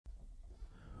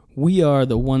We are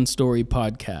the One Story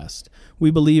Podcast. We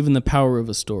believe in the power of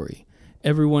a story.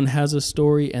 Everyone has a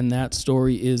story, and that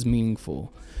story is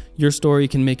meaningful. Your story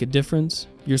can make a difference.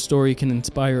 Your story can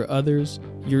inspire others.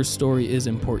 Your story is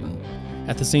important.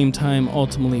 At the same time,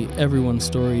 ultimately, everyone's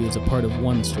story is a part of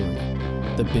one story,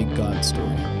 the big God story.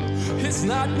 It's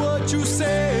not what you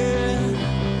said.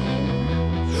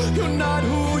 You're not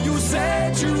who you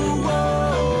said you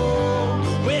were.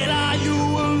 When are you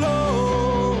alone?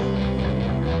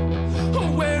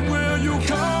 When will you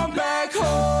come back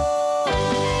home?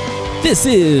 This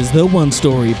is the One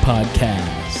Story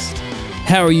Podcast.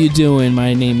 How are you doing?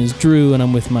 My name is Drew, and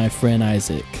I'm with my friend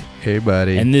Isaac. Hey,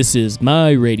 buddy. And this is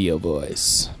my radio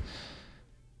voice.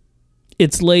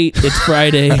 It's late. It's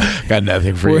Friday. Got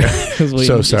nothing for you.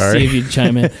 So sorry. See if you'd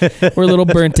chime in. We're a little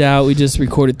burnt out. We just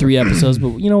recorded 3 episodes,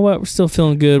 but you know what? We're still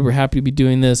feeling good. We're happy to be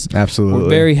doing this. Absolutely. We're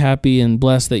very happy and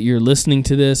blessed that you're listening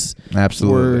to this.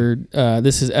 Absolutely.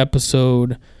 This is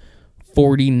episode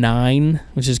 49,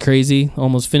 which is crazy.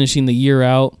 Almost finishing the year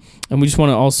out. And we just want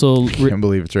to also... I can't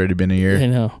believe it's already been a year. I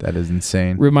know. That is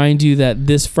insane. Remind you that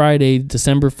this Friday,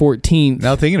 December 14th...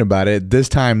 Now thinking about it, this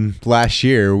time last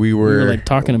year, we were like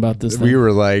talking about this thing. We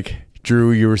were like,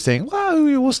 Drew, you were saying, well,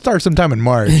 we'll start sometime in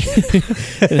March. We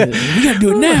got to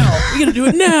do it now. We got to do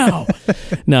it now.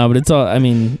 No, but it's all... I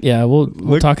mean, yeah,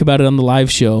 we'll talk about it on the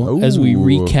live show as we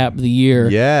recap the year.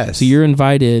 Yes. So you're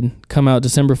invited. Come out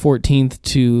December 14th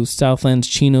to Southlands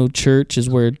Chino Church is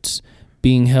where it's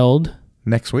being held.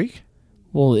 Next week?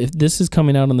 Well, if this is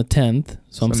coming out on the 10th,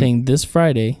 so I'm saying this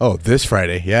Friday. Oh, this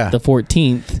Friday, yeah. The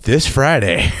 14th. This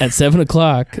Friday. At 7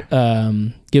 o'clock.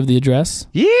 Give the address.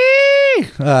 Yeah.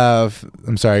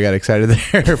 I'm sorry, I got excited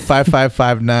there.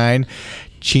 5559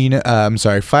 Chino.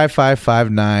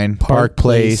 5559 Park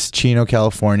Place, Chino,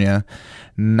 California,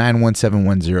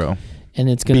 91710. And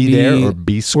it's going to be there or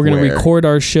be square. We're going to record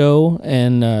our show,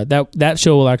 and that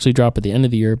show will actually drop at the end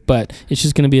of the year. But it's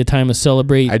just going to be a time to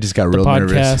celebrate. I just got the real podcast.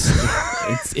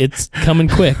 nervous. It's coming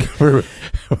quick. We're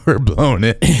blowing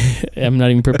it. I'm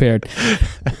not even prepared.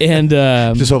 And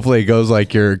just hopefully it goes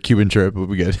like your Cuban trip. We'll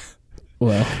be good.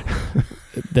 Well,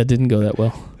 that didn't go that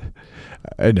well.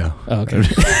 I know. Oh, okay.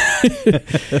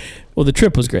 Well, the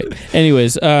trip was great.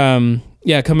 Anyways,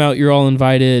 yeah, come out. You're all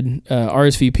invited.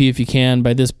 RSVP if you can.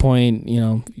 By this point,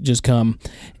 just come.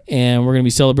 And we're going to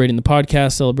be celebrating the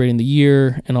podcast, celebrating the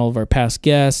year, and all of our past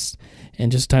guests,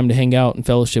 and just time to hang out and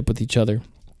fellowship with each other.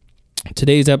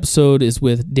 Today's episode is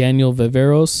with Daniel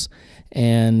Viveros,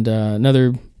 and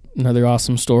another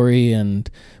awesome story, and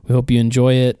we hope you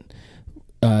enjoy it.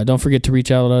 Don't forget to reach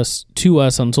out to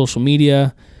us on social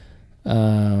media.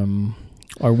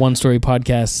 Our One Story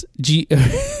Podcast. Here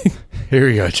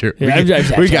we go, Drew. We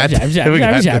got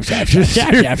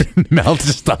mouth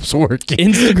just stops working.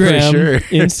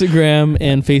 Instagram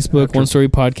and Facebook, One Story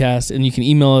Podcast, and you can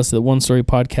email us at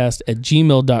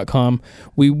onestorypodcast@gmail.com.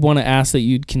 We want to ask that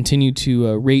you'd continue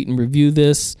to rate and review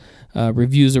this.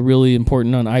 Reviews are really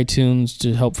important on iTunes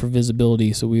to help for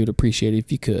visibility, so we would appreciate it if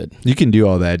you could. You can do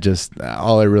all that. Just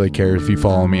all I really care is if you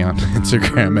follow me on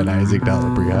Instagram at Isaac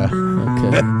Dalabriga.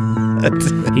 Okay.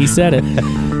 He said it.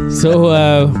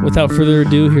 So without further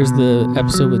ado, here's the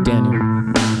episode with Daniel.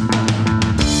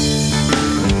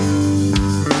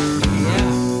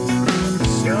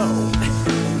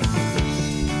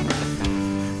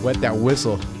 Wet that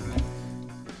whistle.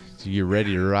 So you're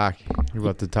ready to rock. You're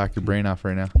about to talk your brain off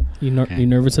right now. You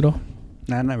nervous at all?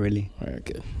 Nah, not really. All right,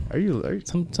 good. Are you?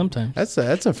 Sometimes. That's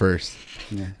a first.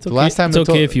 Yeah. It's okay. Last time it's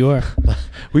okay if you are.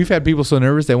 We've had people so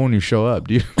nervous they won't even show up,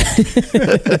 dude.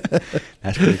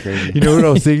 That's pretty crazy. You know what I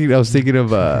was thinking? I was thinking of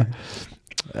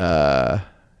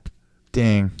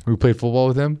dang, we played football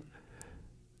with him.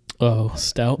 Oh,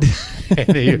 Stout.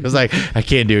 And he was like, I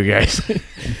can't do it, guys.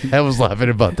 I was laughing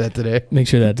about that today. Make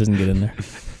sure that doesn't get in there.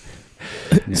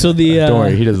 Yeah. So don't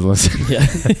worry, he doesn't listen. Yeah.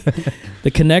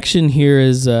 The connection here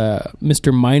is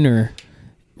Mr. Minor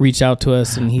reached out to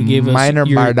us, and he gave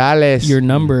us your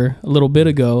number a little bit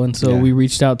ago, and so we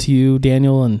reached out to you,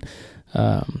 Daniel, and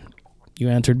you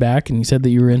answered back, and you said that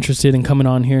you were interested in coming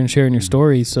on here and sharing your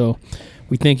story. So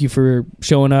we thank you for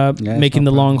showing up, making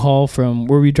the long haul from,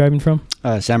 where were you driving from?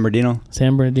 San Bernardino.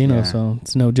 San Bernardino, so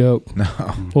it's no joke. No.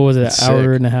 What was it, an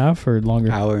hour and a half or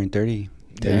longer? Hour and 30.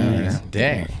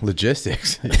 Dang.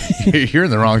 Logistics. You're in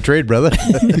the wrong trade, brother.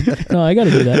 No, I got to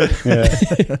do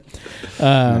that.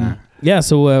 Yeah.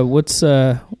 So what's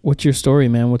your story,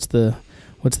 man? What's the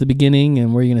beginning,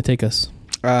 and where are you going to take us?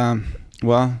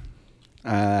 Well,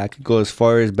 I could go as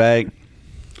far as back. I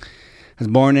was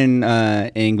born in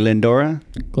Glendora.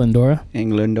 In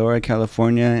Glendora,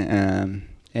 California.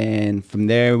 And from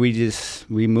there, we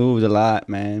moved a lot,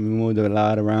 man. We moved a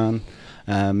lot around.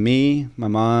 Me, my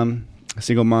mom, a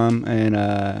single mom, and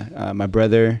my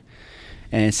brother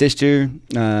and sister.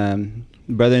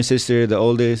 Brother and sister, the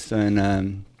oldest, and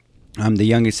I'm the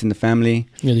youngest in the family.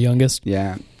 You're the youngest?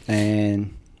 Yeah.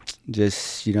 And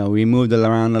just, we moved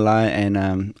around a lot,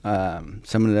 and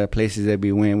some of the places that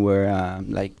we went were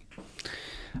like,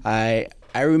 I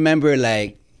remember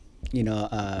like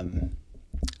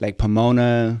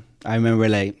Pomona. I remember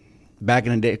like back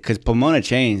in the day, because Pomona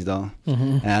changed though,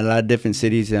 and a lot of different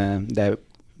cities that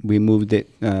we moved it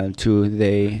to,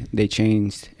 they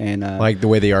changed, and like the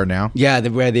way they are now. Yeah,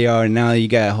 the way they are now. You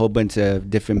got a whole bunch of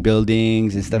different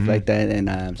buildings and stuff like that, and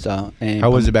and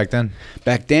how was it back then?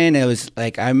 Back then, it was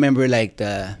like, I remember like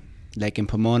in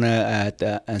Pomona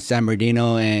at San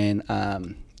Bernardino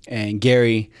and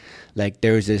Gary, like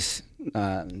there was this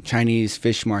Chinese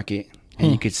fish market,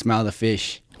 and you could smell the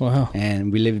fish. Wow.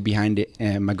 And we lived behind it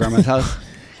in my grandma's house.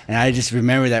 And I just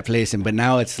remember that place, but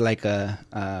now it's like a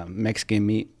Mexican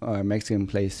meat or Mexican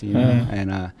place,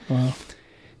 And wow.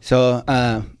 So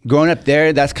growing up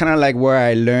there, that's kind of like where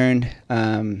I learned,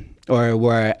 or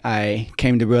where I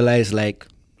came to realize like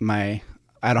I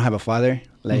don't have a father.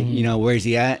 Like, where's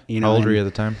he at? How old were you at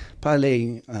the time?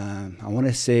 Probably, I want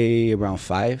to say around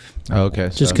 5. Oh, okay.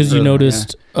 Just because you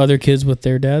noticed other kids with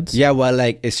their dads? Yeah, well,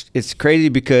 like, it's crazy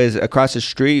because across the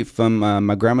street from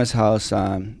my grandma's house,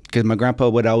 because my grandpa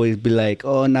would always be like,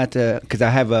 oh, not to, because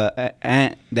I have a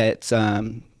aunt that's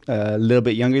a little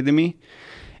bit younger than me.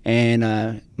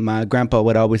 And my grandpa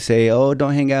would always say, oh,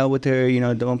 don't hang out with her,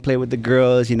 don't play with the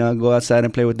girls, go outside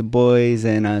and play with the boys.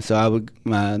 And so I would,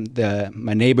 my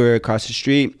neighbor across the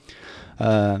street,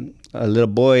 a little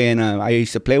boy, and I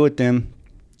used to play with them.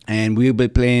 And we would be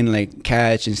playing like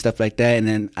catch and stuff like that. And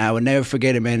then I would never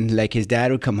forget it, man. Like his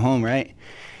dad would come home, right?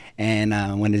 And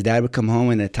when his dad would come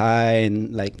home in a tie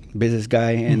and like business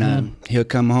guy, and he'll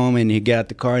come home and he'd get out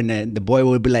the car, and the boy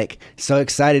would be like so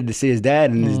excited to see his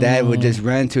dad, and his dad would just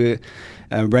run to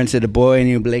the boy, and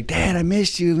he'd be like, "Dad, I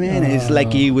missed you, man." It's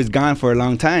like he was gone for a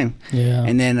long time. Yeah.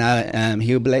 And then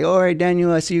he would be like, "All right,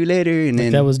 Daniel, I'll see you later." And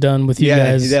then that was done with you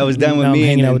guys. Yeah, that was done with now me. I'm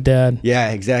hanging and out with Dad.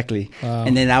 Yeah, exactly. Wow.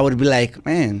 And then I would be like,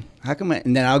 "Man, how come?"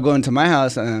 And then I'll go into my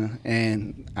house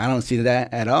and I don't see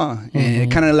that at all. And it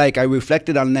kind of like I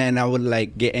reflected on that, and I would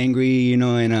like get angry,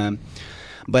 and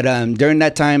but during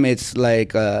that time, it's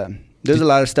like there's a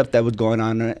lot of stuff that was going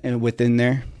on within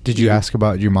there. Did you ask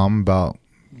about your mom about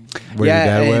where your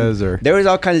dad was, or there was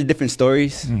all kinds of different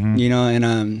stories, and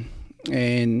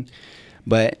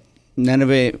but none of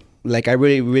it, like, I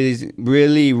really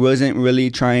wasn't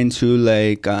really trying to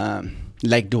like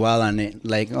dwell on it,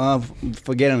 like, oh,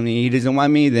 forget him, he doesn't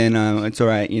want me, then it's all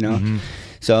right,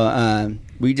 So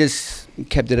we just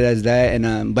kept it as that,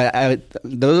 and but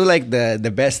those are like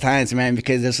the best times, man,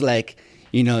 because it's like,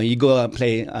 you go out and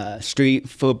play street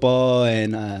football,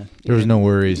 and there was no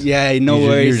worries. Yeah, no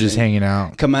worries. You were just hanging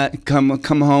out.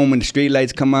 Come home when the street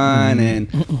lights come on, and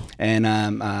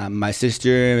my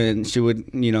sister, and she would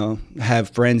have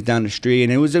friends down the street,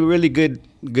 and it was a really good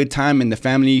time, and the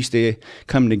family used to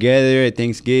come together at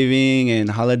Thanksgiving and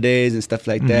holidays and stuff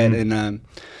like that, and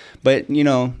but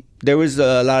there was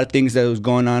a lot of things that was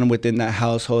going on within that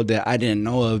household that I didn't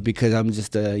know of because I'm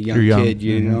just a young kid,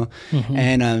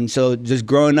 and so just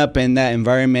growing up in that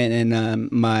environment,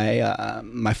 and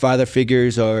my father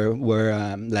figures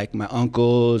were like my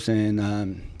uncles, and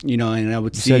and I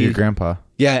would see. You said your grandpa.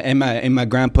 Yeah, and my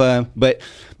grandpa, but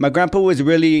my grandpa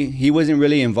he wasn't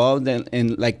really involved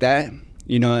in like that,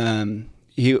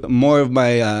 He more of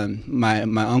my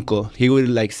uncle. He would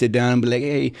like sit down and be like,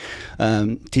 "Hey,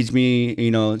 teach me,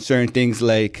 certain things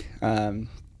like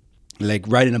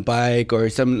riding a bike or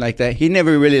something like that." He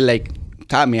never really like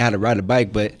taught me how to ride a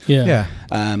bike, but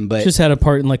but just had a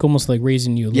part in like almost like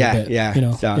raising you a little bit.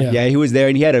 Yeah, he was there,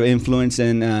 and he had an influence,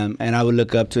 and I would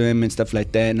look up to him and stuff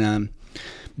like that, and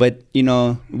but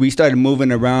we started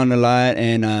moving around a lot,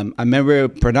 and I remember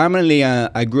predominantly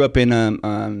I grew up in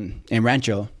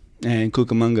Rancho and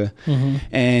Cucamonga,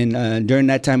 and during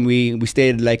that time we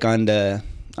stayed like on the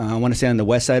I want to say on the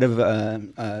west side of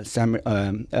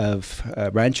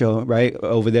Rancho, right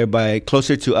over there by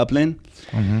closer to Upland,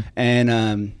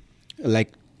 and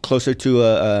like closer to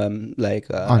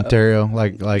Ontario,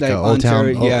 like Old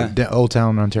Town, Old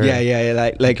Town Ontario.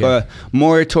 Yeah,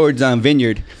 more towards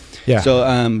Vineyard. Yeah. So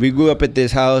we grew up at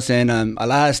this house, and a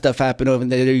lot of stuff happened over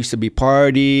there. There used to be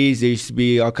parties. There used to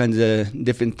be all kinds of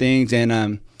different things,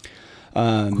 and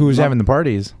who was having the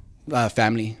parties?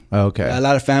 Family. Oh, okay. A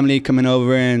lot of family coming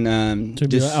over, and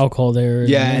just alcohol there.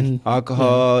 And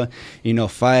alcohol.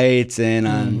 Fights, and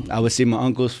I would see my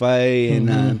uncles fight,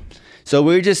 and so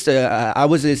we were just. I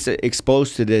was just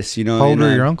exposed to this. How old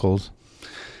were your uncles?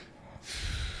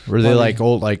 Were they like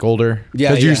older? Yeah,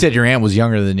 Because you yeah. said your aunt was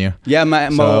younger than you. Yeah, So my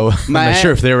I'm not aunt,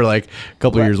 sure if they were like a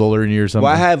couple Well- years older than you or something.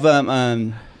 Well, I have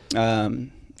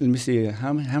let me see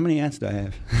how many aunts do I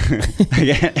have?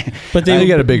 But You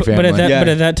got a big But at family.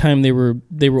 that that time they were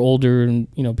older, and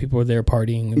people were there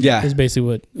partying. Yeah. is basically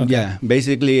what. Okay. Yeah,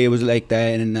 basically it was like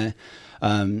that, and I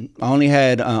only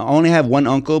have one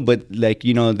uncle, but like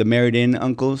the married in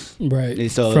uncles.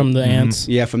 Right. So From the aunts.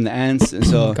 Yeah, from the aunts, and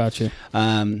so Gotcha.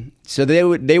 so they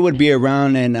would be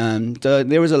around, and so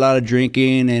there was a lot of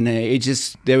drinking, and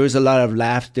there was a lot of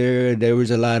laughter. There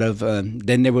was a lot of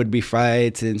then there would be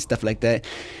fights and stuff like that,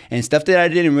 and stuff that I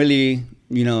didn't really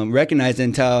recognize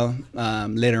until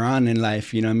later on in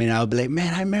life. I mean, I would be like,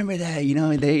 man, I remember that.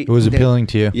 It was appealing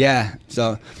to you. Yeah.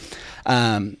 So,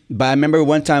 but I remember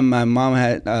one time my mom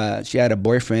she had a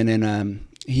boyfriend, and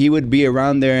he would be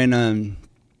around there, and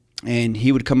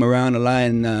he would come around a lot,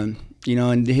 and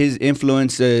and his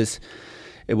influences,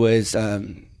 it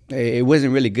wasn't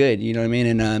really good. You know what I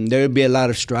mean? And there would be a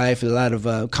lot of strife, a lot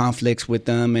of conflicts with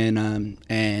them,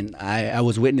 and I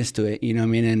was witness to it. You know what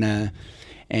I mean?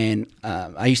 And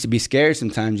I used to be scared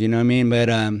sometimes, you know what I mean? But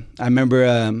I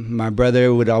remember my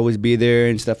brother would always be there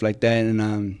and stuff like that.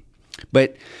 And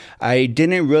but I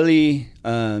didn't really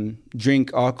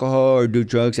drink alcohol or do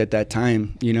drugs at that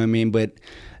time, you know what I mean? But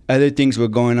other things were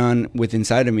going on with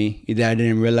inside of me that I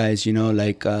didn't realize,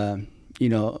 like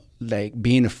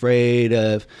being afraid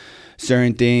of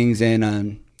certain things,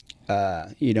 and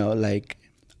like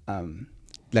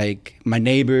my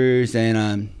neighbors,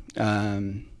 and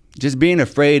just being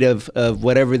afraid of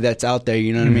whatever that's out there,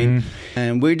 you know what I mean?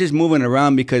 And we're just moving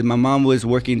around because my mom was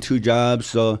working 2 jobs,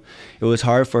 so it was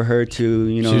hard for her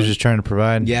to, She was just trying to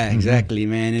provide. Yeah, exactly,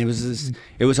 man. It was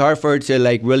hard for her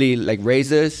to really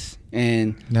raise us,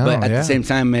 but at the same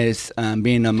time as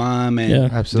being a mom and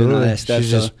doing all Absolutely. that stuff.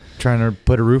 She's just trying to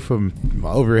put a roof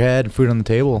over her head, food on the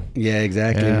table. Yeah,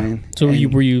 exactly, Yeah. man. So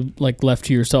were you like left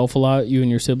to yourself a lot, you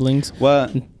and your siblings? Well,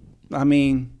 I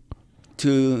mean,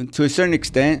 to a certain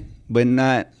extent, but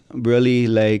not really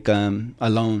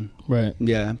alone. Right.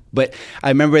 Yeah, but I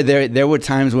remember there were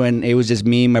times when it was just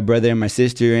me, my brother, and my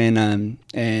sister, and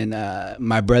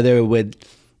my brother would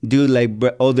do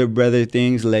older brother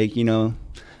things,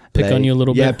 Pick on you a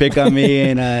little bit. Yeah, pick on me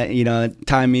and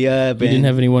tie me up. You didn't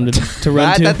have anyone to run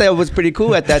I to. thought that was pretty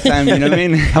cool at that time. You know what I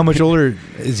mean? How much older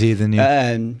is he than you?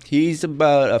 He's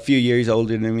about a few years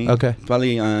older than me. Okay.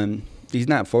 Probably he's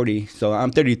not 40, so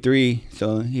I'm 33,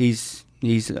 so he's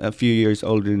a few years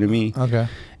older than me. Okay.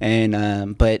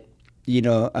 And but he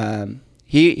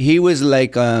was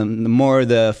more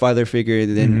the father figure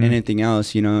than anything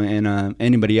else, and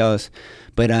anybody else.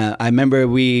 But I remember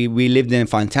we lived in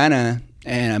Fontana,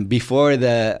 and before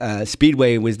the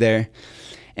Speedway was there,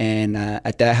 and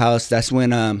at that house, that's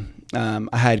when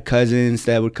I had cousins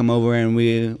that would come over, and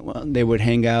they would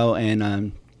hang out,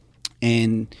 and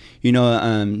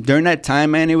during that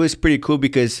time, man, it was pretty cool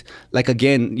because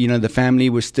again, the family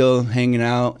was still hanging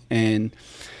out and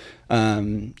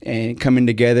coming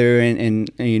together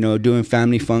and doing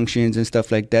family functions and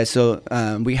stuff like that. So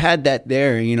we had that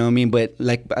there, you know what I mean? But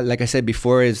like I said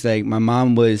before, it's like my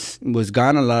mom was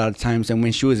gone a lot of times, and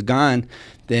when she was gone,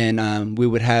 then we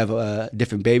would have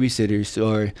different babysitters,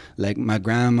 or like my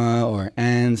grandma or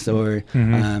aunts, or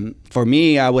for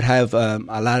me, I would have I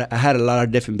had a lot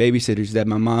of different babysitters that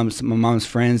my mom's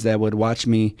friends that would watch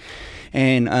me.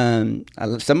 And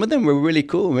some of them were really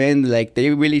cool, man. Like, they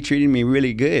really treated me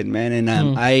really good, man. And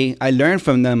I learned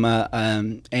from them,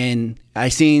 and I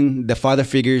seen the father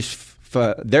figures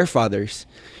for their fathers,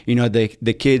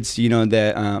 the kids,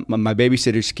 that my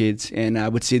babysitter's kids, and I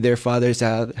would see their fathers,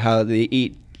 how they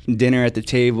eat dinner at the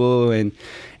table, and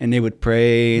they would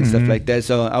pray and stuff like that.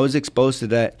 So I was exposed to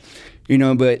that,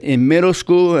 But in middle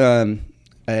school,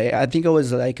 I think I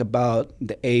was like about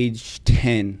the age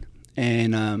 10,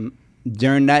 and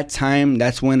during that time,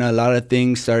 that's when a lot of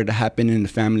things started to happen in the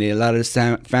family. A lot of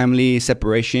family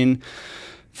separation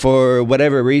for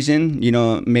whatever reason,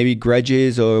 maybe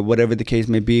grudges or whatever the case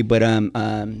may be. But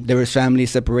there was family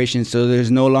separation, so there's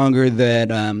no longer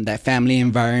that family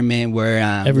environment where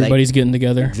everybody's getting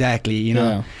together. Exactly,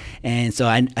 Yeah. And so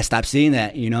I stopped seeing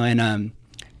that, and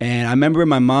I remember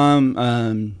my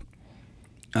mom.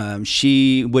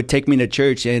 She would take me to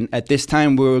church, and at this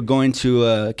time we were going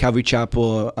to Calvary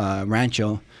Chapel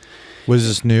Rancho. Was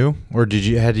this new, or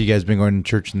had you guys been going to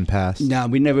church in the past? No,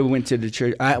 we never went to the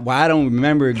church. I don't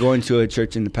remember going to a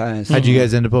church in the past. How'd you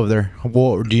guys end up over there?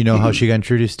 Well, do you know how she got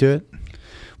introduced to it?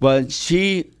 Well,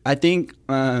 I think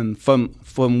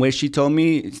from what she told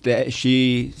me, is that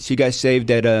she got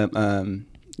saved at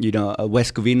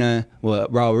West Covina,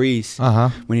 Raul Reese,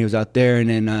 when he was out there, and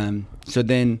then So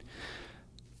then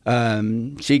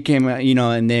she came out, you know,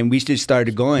 and then we just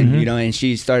started going, you know, and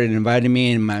she started inviting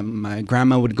me, and my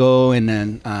grandma would go, and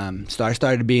then so I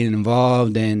started being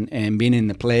involved and being in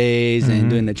the plays and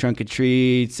doing the trunk or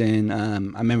treats, and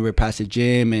I remember Pastor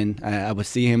Jim, and I would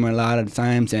see him a lot of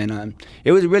times, and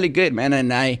it was really good, man.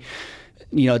 And I,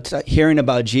 you know, hearing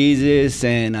about Jesus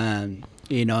and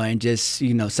you know, and just,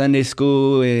 you know, Sunday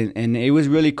school, and it was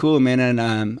really cool, man.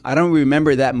 And I don't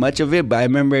remember that much of it, but I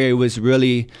remember it was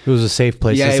really... It was a safe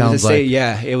place, yeah, it sounds like.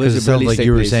 Yeah, it was a it sounds really like safe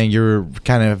you were place. saying you were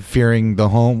kind of fearing the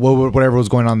home, whatever was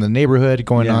going on in the neighborhood,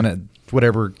 going on at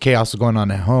whatever chaos was going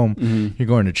on at home. You're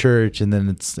going to church, and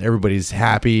then everybody's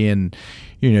happy, and,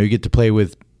 you know, you get to play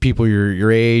with people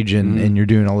your age, and you're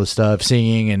doing all this stuff,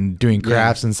 singing and doing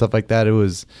crafts and stuff like that. It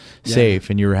was safe,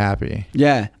 and you were happy.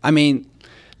 Yeah, I mean...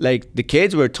 Like, the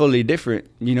kids were totally different,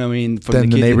 you know what I mean? From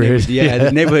Than the kids neighborhood.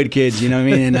 The neighborhood kids, you know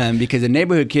what I mean? And because the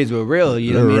neighborhood kids were real,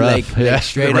 you know what I mean? Like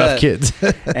straight rough up. kids.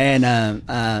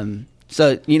 And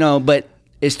so, you know, but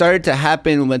it started to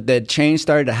happen, when the change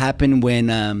started to happen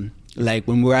when, like,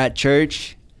 when we're at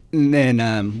church, and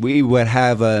then we would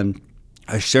have a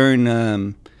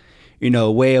certain, you know,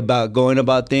 way about going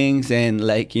about things, and,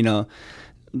 like, you know,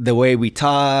 the way we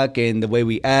talk and the way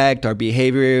we act, our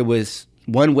behavior was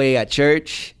one way at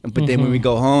church, but then when we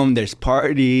go home, there's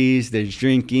parties, there's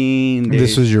drinking.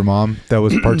 This was your mom that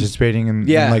was participating in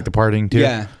like the partying too?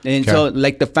 Yeah, and so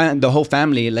like the whole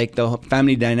family, like the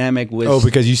family dynamic was. Oh,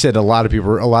 because you said a lot of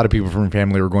people from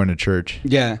family were going to church.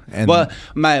 Yeah, and well,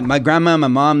 my grandma and my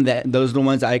mom, those are the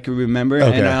ones I could remember,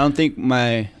 and I don't think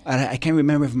I can't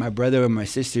remember if my brother or my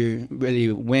sister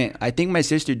really went. I think my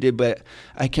sister did, but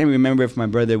I can't remember if my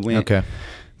brother went. Okay.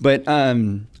 But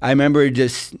I remember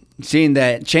just seeing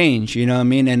that change, you know what I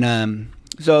mean? And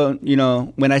so, you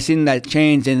know, when I seen that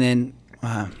change, and then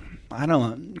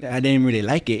I didn't really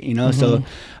like it, you know? So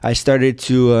I started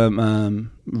to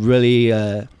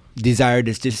really desire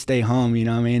to just stay home, you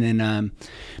know what I mean? And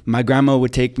my grandma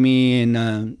would take me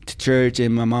to church,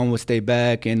 and my mom would stay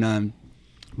back. And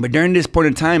but during this point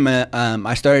in time,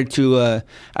 I started to,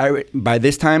 by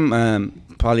this time,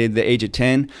 probably at the age of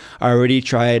 10, I already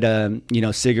tried, you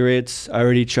know, cigarettes. I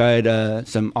already tried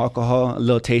some alcohol, a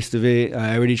little taste of it.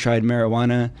 I already tried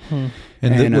marijuana.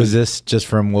 And was this just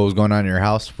from what was going on in your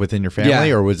house within your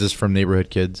family, or was this from neighborhood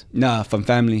kids? No, from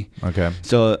family. Okay.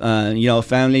 So, you know,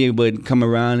 family would come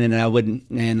around, and I wouldn't.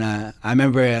 And I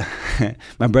remember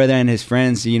my brother and his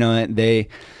friends, you know, they...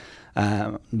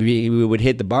 we would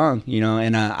hit the bong, you know,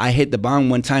 and I hit the bong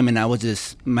one time, and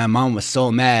my mom was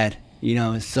so mad, you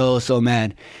know, so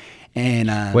mad.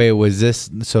 And wait, was this,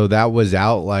 so that was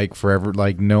out like forever?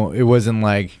 Like, no, it wasn't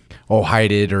like, oh,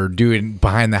 hide it or do it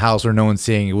behind the house or no one's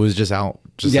seeing. It was just out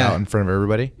in front of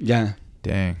everybody. Yeah.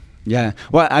 Dang. Yeah.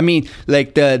 Well, I mean,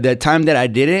 like the time that I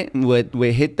did it,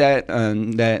 we hit that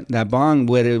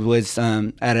bong, it was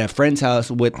at a friend's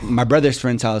house, with my brother's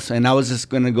friend's house, and I was just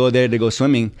gonna go there to go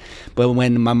swimming, but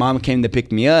when my mom came to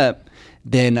pick me up,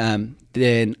 then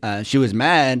she was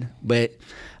mad, but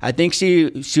I think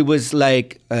she was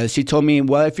like, she told me,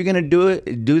 well, if you're gonna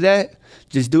do that,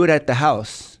 just do it at the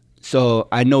house, so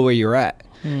I know where you're at.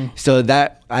 So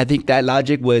that, I think that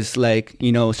logic was like,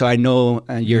 you know, so I know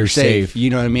you're safe, you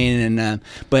know what I mean? And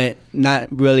but not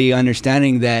really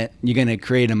understanding that you're gonna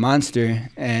create a monster,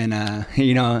 and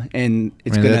you know, and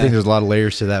it's gonna. I think there's a lot of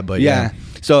layers to that, but yeah.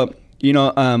 So, you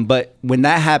know, but when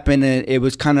that happened, it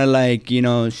was kind of like, you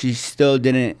know, she still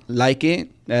didn't like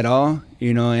it at all,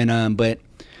 you know, and but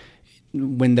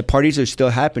when the parties are still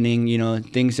happening, you know,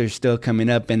 things are still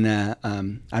coming up, and I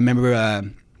remember.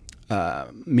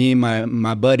 Me and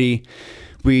my buddy,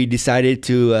 we decided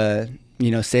to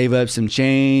you know, save up some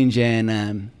change,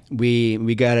 and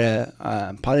we got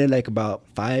probably like about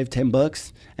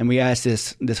 $5-10, and we asked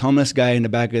this homeless guy in the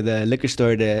back of the liquor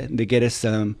store to get us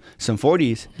some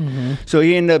 40s. So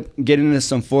he ended up getting us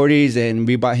some 40s, and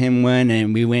we bought him one,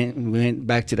 and we went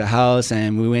back to the house,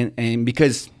 and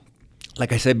because,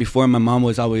 like I said before, my mom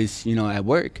was always, you know, at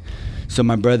work. So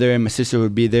my brother and my sister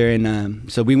would be there, and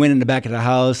so we went in the back of the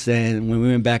house. And when we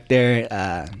went back there,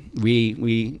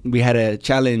 we had a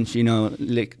challenge, you know,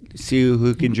 like see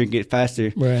who can drink it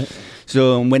faster. Right.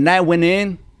 So when that went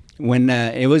in,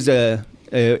 it was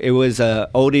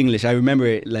Old English. I remember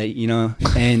it, like, you know,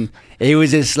 and it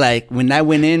was just like when that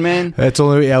went in, man. That's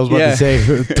only I was about to say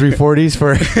 340s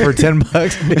for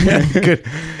 $10.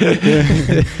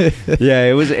 Good. Yeah,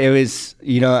 it was,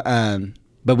 you know.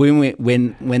 But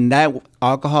when that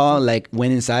alcohol like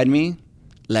went inside me,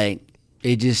 like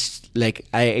it just, like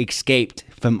I escaped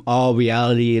from all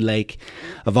reality, like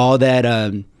of all that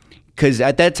because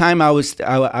at that time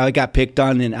I got picked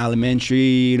on in elementary.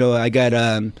 You know, I got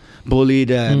bullied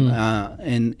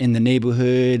in the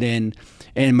neighborhood, and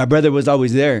my brother was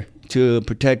always there to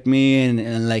protect me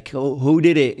and like, oh, who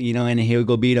did it? You know, and he would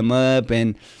go beat him up,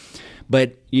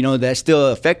 but you know, that still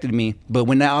affected me. But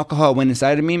when that alcohol went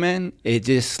inside of me, man, it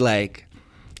just like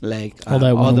all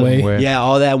that went away. Yeah,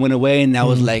 all that went away, and that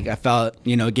was like, I felt,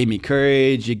 you know, it gave me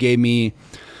courage. It gave me,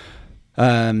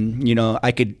 you know,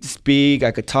 I could speak,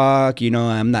 I could talk. You know,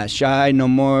 I'm not shy no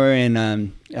more, and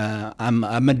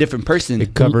I'm a different person.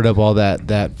 It covered up all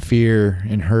that fear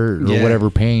and hurt or whatever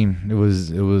pain. It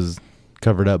was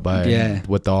covered up by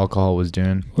what the alcohol was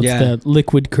doing. What's that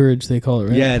liquid courage they call it,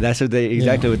 right? Yeah, that's what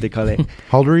what they call it.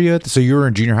 How old were you at? So you were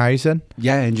in junior high, you said?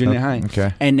 Yeah, in junior high.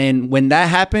 Okay. And then when that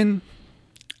happened,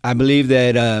 I believe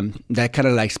that that kind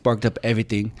of like sparked up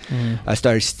everything. I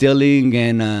started stealing,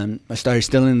 and I started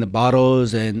stealing the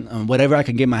bottles and whatever I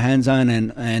could get my hands on.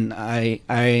 And I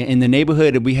in the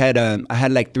neighborhood, we had I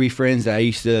had like 3 friends that I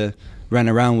used to run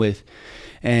around with,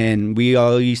 and we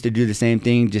all used to do the same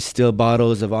thing, just steal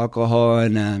bottles of alcohol.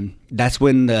 And that's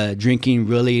when the drinking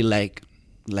really like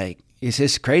it's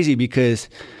just crazy, because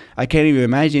I can't even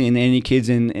imagine any kids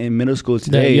in middle school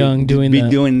today that young doing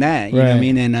that. You know what I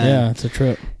mean? And yeah, it's a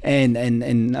trip. And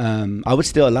I would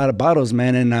steal a lot of bottles,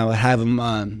 man, and I would have them.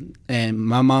 And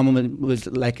my mom was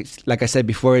like I said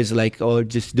before, is like, oh,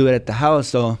 just do it at the house.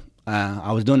 So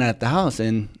I was doing that at the house,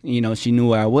 and you know, she knew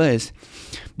where I was.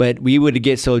 But we would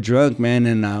get so drunk, man,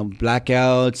 and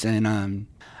blackouts. And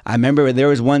I remember there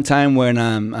was one time when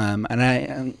and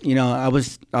I you know, I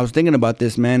was thinking about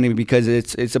this, man, because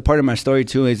it's a part of my story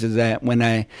too. Is that when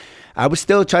I would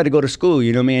still try to go to school,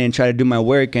 you know what I mean, and try to do my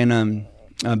work. And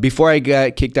before I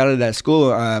got kicked out of that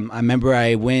school, I remember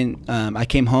I went, I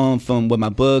came home with my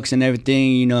books and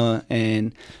everything, you know,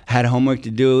 and had homework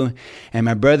to do. And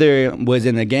my brother was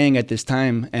in a gang at this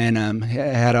time, and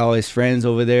had all his friends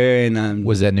over there. And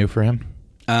was that new for him?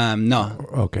 No.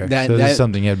 Okay. So this is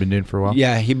something he had been doing for a while?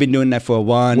 Yeah, he'd been doing that for a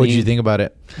while. What did you think about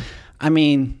it? I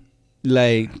mean,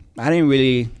 like, I didn't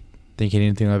really think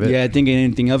anything of it. Yeah, thinking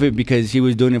anything of it, because he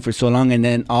was doing it for so long, and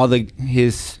then all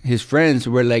his friends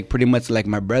were like pretty much like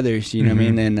my brothers, you know what I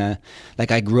mean? And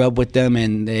like I grew up with them,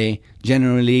 and they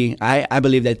generally, I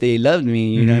believe that they loved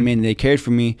me, you know what I mean? They cared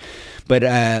for me. But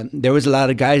there was a lot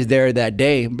of guys there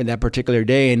that particular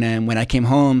day, and then when I came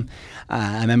home,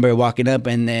 I remember walking up,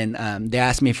 and then they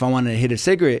asked me if I wanted to hit a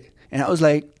cigarette, and I was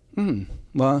like,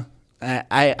 well,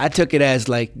 I took it as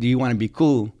like, do you want to be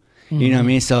cool? You know what I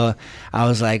mean? So I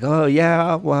was like, oh,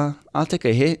 yeah, well, I'll take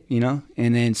a hit, you know?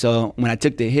 And then so when I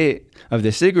took the hit of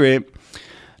the cigarette,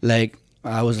 like,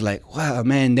 I was like, wow,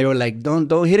 man. They were like, don't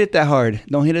hit it that hard.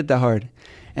 Don't hit it that hard.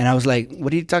 And I was like,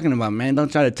 what are you talking about, man?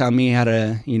 Don't try to tell me how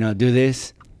to, you know, do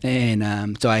this.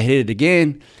 And so I hit it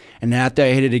again. And then after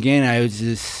I hit it again, I was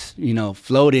just, you know,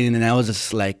 floating. And I was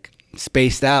just like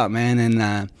spaced out, man.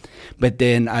 And but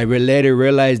then I later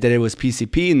realized that it was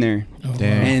PCP in there. Oh,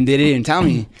 damn. And they didn't tell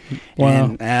me. Wow.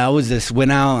 And I was just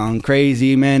went out on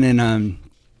crazy, man. And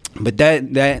but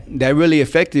that really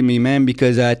affected me, man,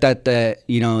 because I thought that,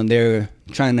 you know, they were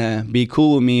trying to be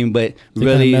cool with me, but they're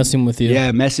really kinda messing with you.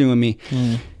 Yeah, messing with me.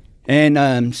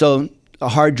 And so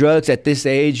hard drugs at this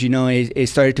age, you know, it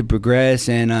started to progress,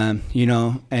 and you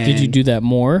know. And did you do that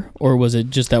more, or was it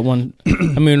just that one?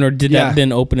 I mean, or did that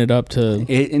then open it up to?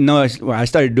 No, I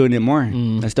started doing it more.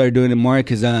 I started doing it more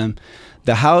because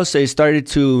the house, it started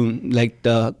to, like,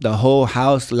 the whole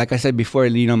house, like I said before,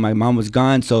 you know, my mom was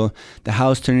gone, so the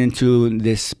house turned into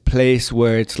this place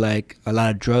where it's like a lot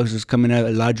of drugs was coming out, a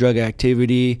lot of drug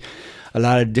activity, a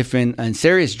lot of different and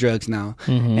serious drugs now,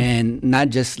 and not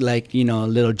just like, you know, a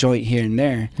little joint here and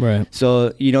there. Right.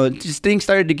 So, you know, just things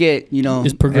started to get, you know,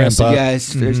 it's progressive. Yeah, it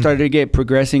started to get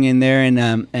progressing in there, and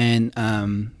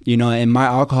you know, and my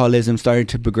alcoholism started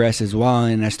to progress as well,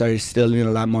 and I started stealing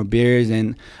a lot more beers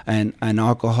and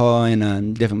alcohol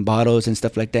and different bottles and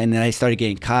stuff like that, and then I started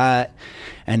getting caught,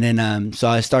 and then so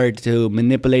I started to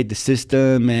manipulate the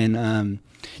system, and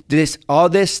all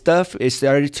this stuff, it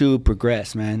started to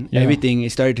progress, man. Yeah. Everything,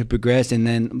 it started to progress, and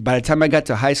then by the time I got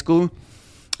to high school,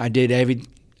 I did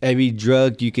every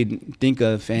drug you could think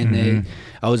of, and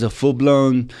I was a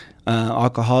full-blown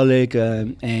alcoholic,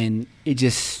 and it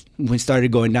just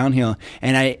started going downhill,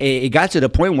 and it got to the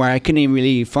point where I couldn't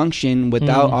really function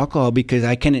without alcohol, because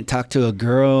I couldn't talk to a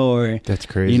girl, or that's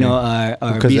crazy, you know,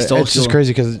 or be social. It's just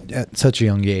crazy because at such a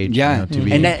young age, yeah, you know, to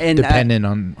be and dependent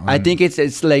on. I think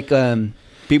it's like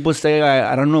people say,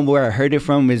 I don't know where I heard it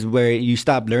from, is where you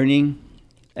stop learning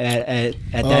at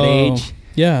that age.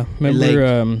 Yeah,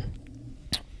 remember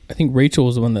I think Rachel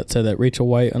was the one that said that. Rachel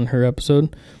White on her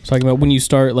episode was talking about when you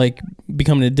start like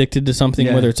becoming addicted to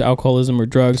something, whether it's alcoholism or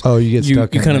drugs. Oh, you get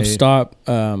stuck. You kind of stop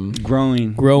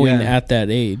growing at that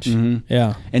age.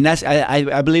 Yeah, and that's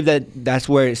I believe that's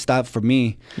where it stopped for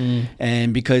me.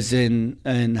 And because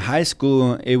in high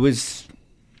school it was,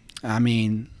 I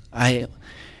mean,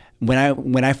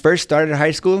 when I first started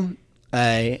high school,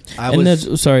 I and was that's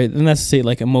to say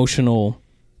like emotional.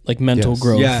 Like mental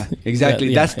growth. Yeah,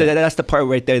 exactly. That's the part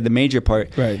right there. The major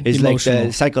part is emotional. Like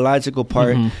the psychological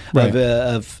part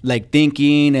of like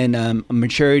thinking and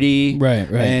maturity. Right.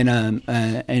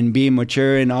 And being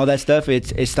mature and all that stuff.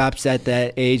 It stops at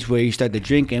that age where you start to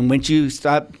drink, and once you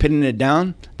stop putting it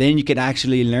down, then you can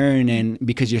actually learn, and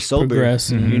because you're sober,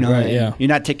 you know, you're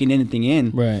not taking anything in.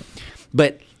 Right.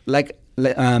 But like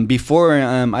before,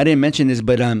 I didn't mention this,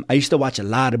 but I used to watch a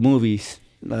lot of movies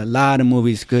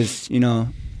because you know.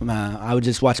 I would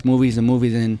just watch movies and.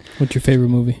 What's your favorite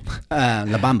movie?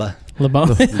 La Bamba. La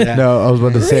Bamba. Yeah. No, I was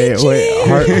about to say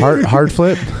Hard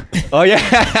Flip. Oh yeah,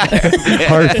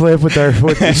 Hard Flip with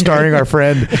starring our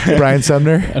friend Brian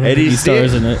Sumner. I don't think he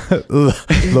stars in it.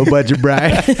 Low budget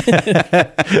Brian.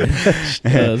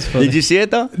 Did you see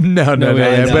it though? No.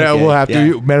 But we'll have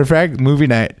to. Matter of fact, movie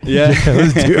night. Yeah,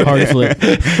 let's do it. Hard Flip.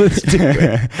 Let's do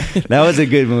it. That was a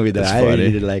good movie though. That's I funny.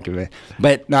 really did like it.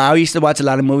 But no, I used to watch a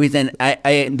lot of movies, and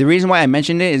I the reason why I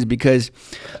mentioned it is because,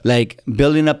 like,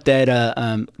 building up that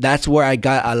that's where I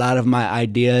got a lot of my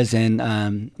ideas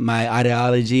and my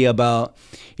ideology about,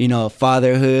 you know,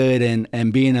 fatherhood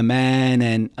and being a man,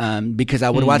 and because I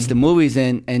would watch the movies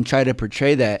and try to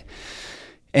portray that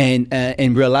and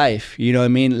in real life, you know what I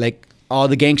mean? Like all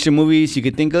the gangster movies you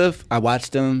could think of, I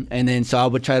watched them, and then so I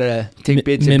would try to take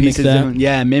bits and pieces of them.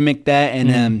 Yeah, mimic that,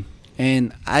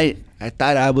 and I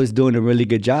thought I was doing a really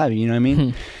good job, you know what I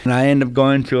mean? And I ended up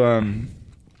going to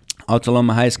Alta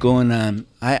Loma High School, and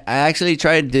I actually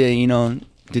tried to, you know,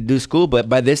 to do school, but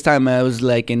by this time I was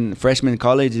like in freshman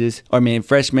classes,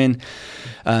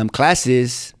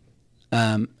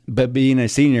 but being a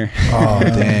senior. Oh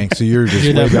dang! So you're just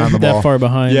way down the ball. That far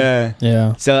behind.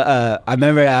 Yeah. So I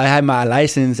remember I had my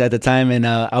license at the time, and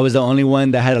I was the only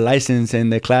one that had a license in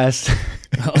the class.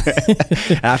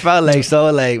 I felt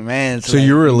like man. So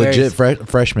you were a legit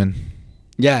freshman.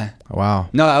 Yeah. Wow.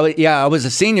 No, I was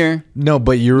a senior. No,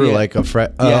 but you were like a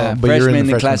but you were in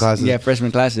the freshman classes. Yeah,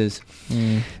 freshman classes.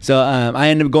 So I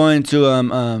ended up going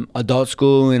to adult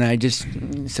school, and I just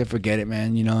said, forget it,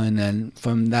 man, you know. And then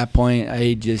from that point,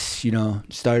 I just, you know,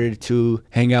 started to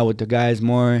hang out with the guys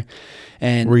more.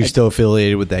 And were you still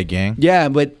affiliated with that gang? Yeah,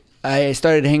 but I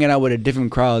started hanging out with a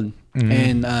different crowd,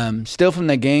 and still from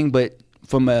that gang, but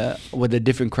with a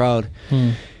different crowd.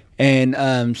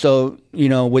 And so, you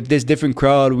know, with this different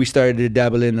crowd, we started to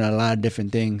dabble in a lot of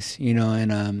different things, you know,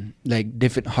 and like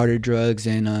different harder drugs,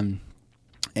 and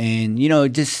you know,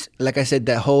 just like I said,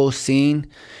 that whole scene,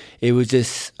 it was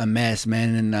just a mess,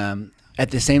 man. And at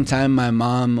the same time, my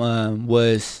mom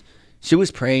was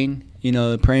praying, you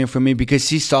know, praying for me, because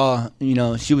she saw, you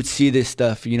know, she would see this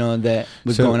stuff, you know, that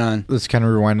was going on. Let's kind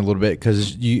of rewind a little bit,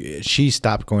 because she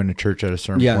stopped going to church at a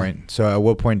certain point. So at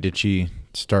what point did she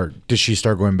start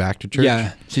going back to church?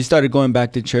 Yeah, she started going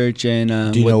back to church, and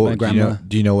my grandma.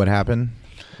 Do you know what happened?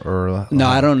 Or no,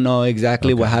 I don't know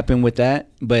exactly what happened with that,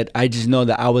 but I just know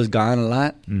that I was gone a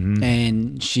lot,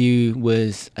 and she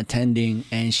was attending,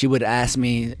 and she would ask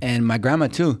me, and my grandma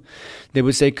too. They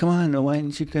would say, "Come on, why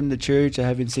didn't you come to church? I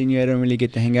haven't seen you. I don't really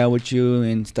get to hang out with you,"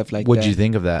 and stuff like that. What'd you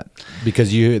think of that?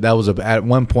 Because at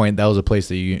one point that was a place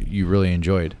that you really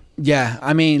enjoyed. Yeah,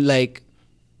 I mean, like,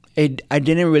 I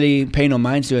didn't really pay no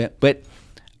mind to it, but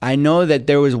I know that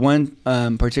there was one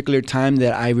particular time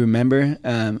that I remember.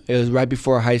 It was right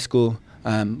before high school,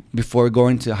 before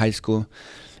going to high school,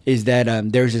 is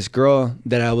that there was this girl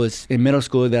that I was in middle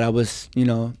school that I was, you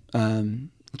know,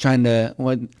 trying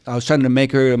to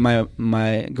make her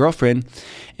my girlfriend,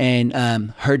 and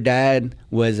her dad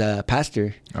was a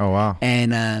pastor. Oh wow!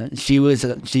 And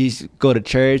she's go to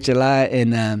church a lot,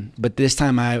 and but this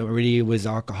time I already was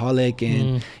alcoholic,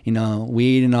 and you know,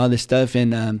 weed and all this stuff,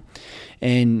 and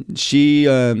she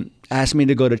asked me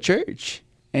to go to church.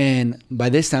 And by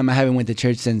this time I haven't went to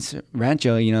church since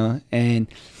Rancho, you know, and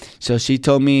so she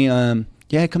told me,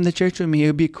 yeah, come to church with me,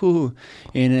 it'll be cool.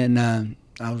 And then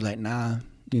I was like, nah,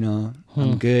 you know,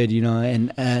 I'm good, you know.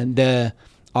 And the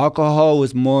alcohol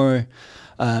was more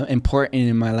important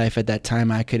in my life at that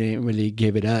time. I couldn't really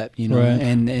give it up, you know. Right.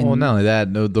 And well, not only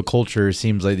that, the culture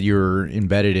seems like you're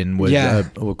embedded in was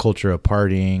a culture of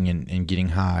partying and getting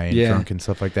high and drunk and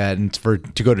stuff like that. And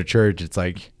to go to church, it's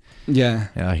like, you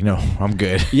know, I'm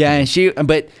good. Yeah, and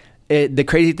but the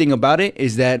crazy thing about it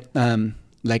is that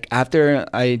like after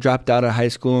I dropped out of high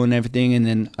school and everything, and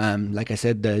then like I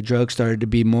said, the drugs started to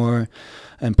be more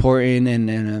important,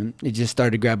 and it just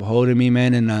started to grab a hold of me,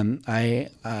 man. And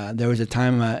there was a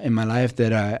time in my life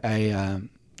that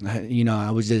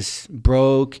I was just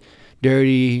broke,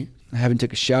 dirty, I haven't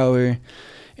took a shower,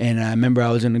 and I remember I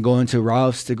was gonna go into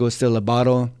Ralph's to go steal a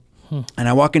bottle, and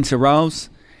I walk into Ralph's,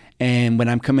 and when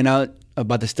I'm coming out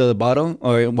about to steal the bottle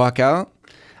or walk out,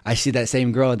 I see that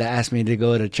same girl that asked me to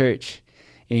go to church,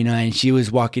 and she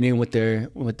was walking in with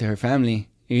her family,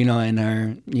 and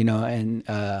her, and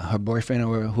her boyfriend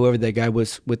or whoever that guy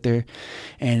was with her.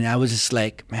 And I was just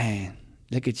like, man,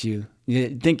 look at you,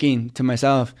 thinking to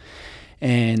myself.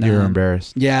 And you were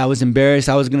embarrassed. Yeah, I was embarrassed.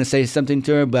 I was going to say something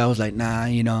to her, but I was like, nah,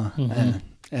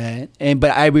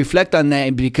 but I reflect on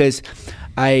that because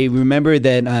I remember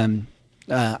that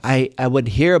I would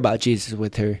hear about Jesus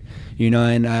with her,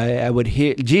 and I would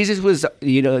hear Jesus was,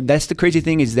 that's the crazy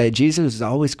thing, is that Jesus was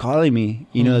always calling me,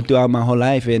 throughout my whole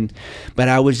life. But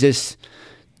I was just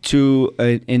too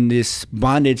in this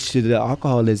bondage to the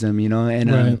alcoholism,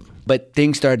 Right. But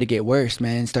things started to get worse,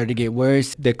 man.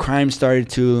 The crime started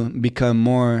to become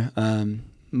more, I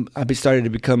started to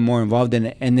become more involved in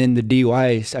it. And then the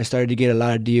DUIs, I started to get a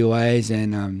lot of DUIs,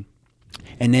 and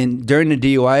then during the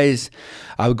DUIs,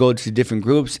 I would go to different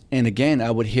groups, and again,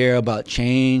 I would hear about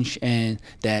change and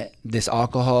that this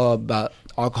alcohol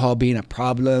being a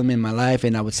problem in my life,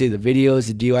 and I would see the videos,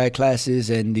 the DUI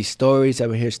classes, and these stories. I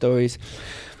would hear stories.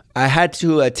 I had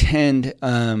to attend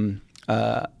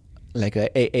like a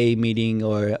AA meeting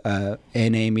or a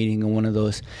NA meeting, or one of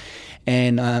those.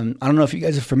 And I don't know if you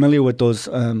guys are familiar with those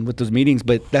meetings,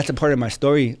 but that's a part of my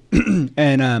story.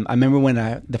 And I remember when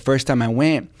the first time I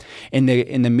went, in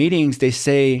the meetings, they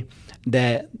say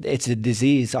that it's a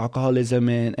disease. Alcoholism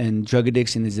and drug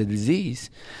addiction is a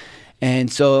disease.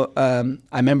 And so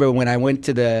I remember when I went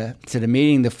to the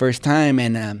meeting the first time,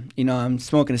 and I'm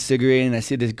smoking a cigarette, and I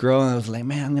see this girl, and I was like,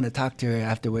 man, I'm gonna talk to her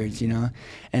afterwards, And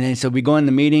then so we go in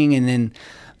the meeting, and then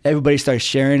everybody starts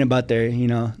sharing about their,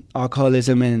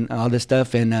 alcoholism and all this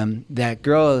stuff. And that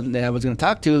girl that I was going to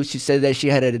talk to, she said that she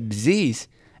had a disease.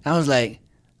 I was like,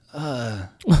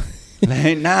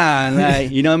 like, nah,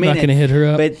 you know what I mean? Not going to hit her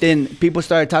up. But then people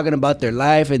started talking about their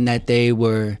life, and that they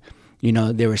were,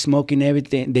 they were smoking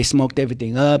everything. They smoked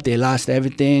everything up. They lost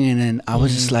everything. And then I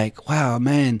was just like, wow,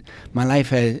 man, my life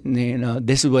has,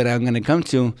 this is what I'm going to come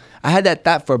to. I had that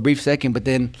thought for a brief second, but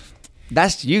then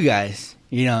that's you guys.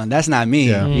 That's not me.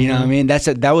 Yeah. You know what I mean?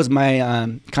 That was my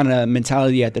kind of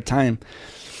mentality at the time.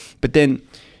 But then,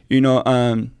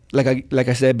 like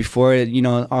I said before,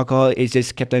 alcohol, it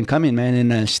just kept on coming,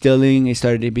 man. And stealing, it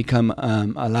started to become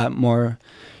a lot more,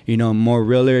 more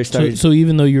realer. So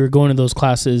even though you were going to those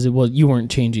classes, you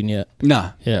weren't changing yet.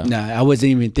 No, Yeah. no, I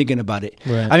wasn't even thinking about it.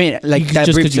 Right. I mean, like that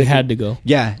just brief because you second- had to go.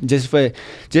 Yeah, just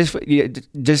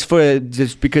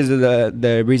because of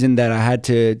the reason that I had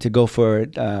to go for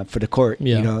the court.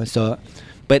 Yeah. So,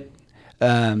 but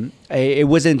it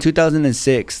was in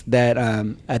 2006 that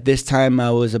at this time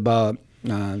I was about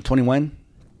 21,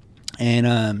 and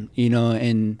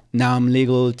and now I'm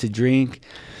legal to drink.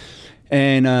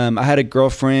 And I had a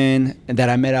girlfriend that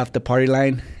I met off the party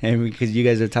line, and because you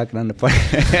guys are talking on the party, On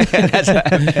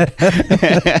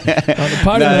the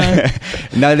party line.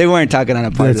 No, they weren't talking on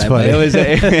the party That's line. funny. But it was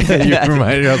You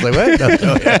reminded me. I was like, what? No,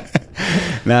 yeah.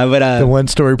 no, but The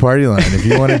one-story party line. If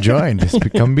you want to join, just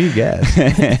come be a guest.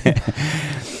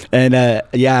 And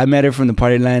I met her from the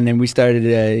party line, and we started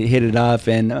to hit it off,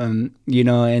 and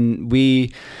and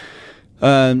we.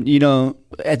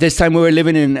 At this time we were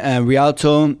living in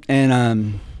Rialto, and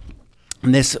on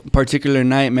this particular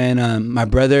night, man, my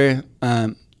brother,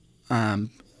 to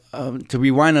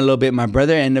rewind a little bit, my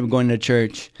brother ended up going to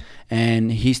church,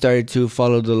 and he started to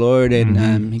follow the Lord,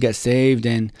 and he got saved.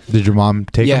 And Did your mom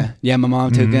take him? Yeah, my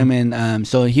mom took him, and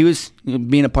so he was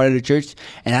being a part of the church,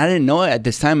 and I didn't know it at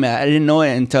this time. I didn't know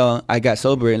it until I got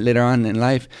sober later on in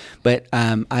life. But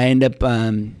I ended up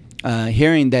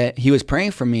hearing that he was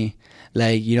praying for me.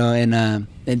 Like, and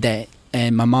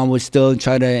my mom would still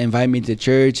try to invite me to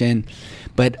church,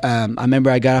 but I remember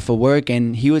I got off of work,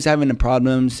 and he was having the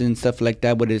problems and stuff like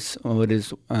that with his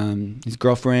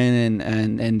girlfriend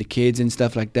and the kids and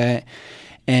stuff like that.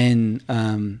 And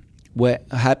what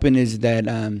happened is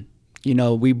that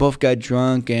we both got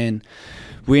drunk, and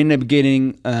we ended up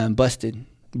getting busted.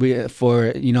 We just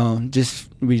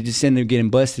ended up getting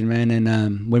busted, man.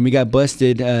 And when we got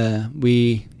busted,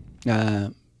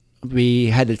 we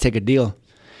had to take a deal,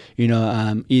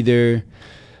 either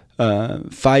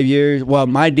 5 years. Well,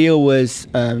 my deal was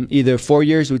either 4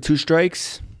 years with 2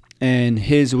 strikes, and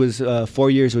his was 4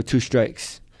 years with 2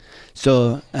 strikes.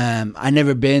 So I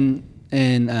never been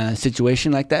in a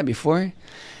situation like that before.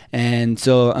 And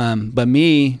so, but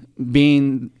me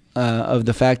being of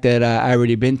the fact that I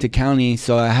already been to county,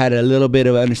 so I had a little bit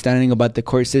of understanding about the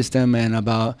court system and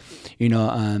about,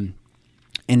 and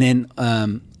then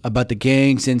about the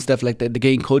gangs and stuff like that, the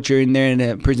gang culture in there and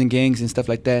the prison gangs and stuff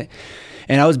like that.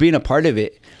 And I was being a part of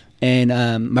it. And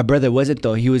my brother wasn't,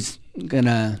 though. He was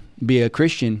gonna be a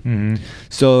Christian. Mm-hmm.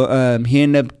 So he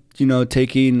ended up,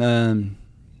 taking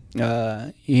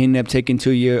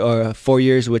 2 years or 4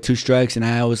 years with 2 strikes, and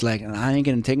I was like, I ain't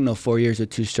gonna take no 4 years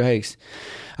with 2 strikes.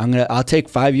 I'll take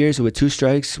 5 years with 2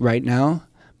 strikes right now,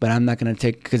 but I'm not gonna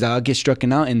take, because I'll get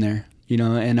strucken out in there,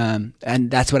 and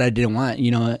that's what I didn't want,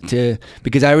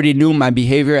 because I already knew my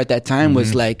behavior at that time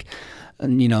was like, it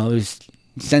was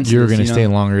senseless. You were gonna stay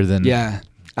longer than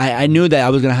I knew that I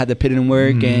was gonna have to put in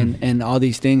work and all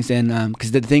these things, and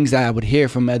because the things that I would hear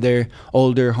from other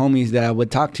older homies that I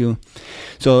would talk to.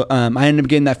 So I ended up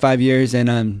getting that 5 years,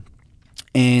 and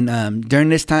during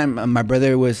this time, my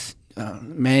brother was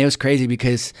man, it was crazy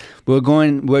because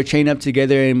we're chained up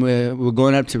together, and we're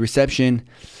going up to reception,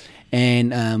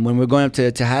 and when we're going up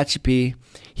to Tehachapi,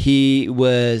 he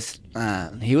was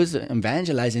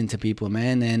evangelizing to people,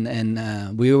 man,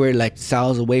 and we were like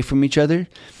cells away from each other.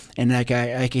 And like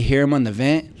I could hear him on the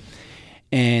vent,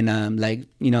 and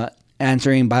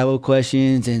answering Bible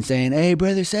questions and saying, "Hey,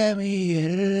 brother Sammy,"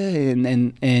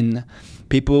 and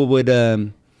people would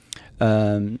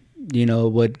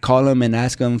would call him and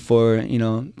ask him for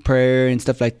prayer and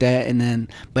stuff like that. And then,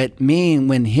 but me,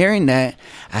 when hearing that,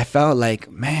 I felt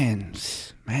like man,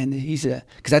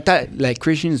 because I thought like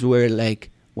Christians were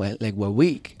were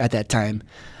weak at that time.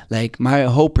 Like my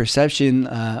whole perception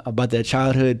about the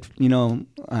childhood,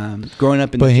 growing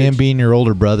up in but the him church, being your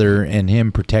older brother and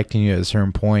him protecting you at a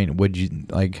certain point, would you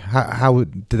how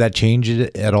did that change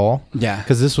it at all? Yeah,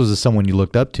 because this was someone you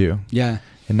looked up to. Yeah,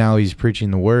 and now he's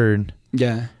preaching the word.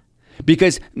 Yeah,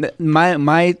 because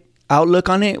my outlook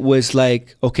on it was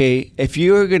like, okay, if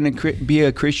you're gonna be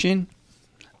a Christian,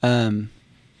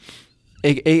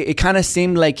 it kind of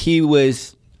seemed like he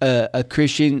was a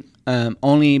Christian.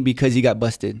 Only because he got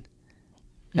busted.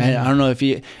 And I don't know if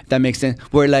that makes sense.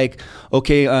 Where like,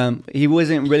 okay, he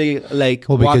wasn't really like.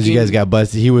 Well, because you guys got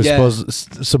busted, he was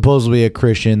supposedly a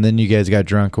Christian. Then you guys got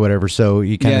drunk or whatever. So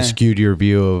he kind of skewed your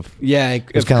view of. Yeah,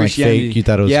 it was kind of like fake. You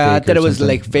thought it was. Yeah, fake I thought it was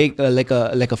like fake, like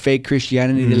a fake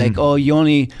Christianity. Mm-hmm. Like, oh, you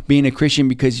only being a Christian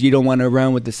because you don't want to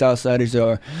run with the Southsiders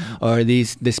or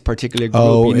this particular group.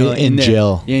 Oh, in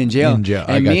jail. Yeah, in jail. In jail.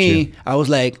 And I was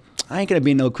like, I ain't gonna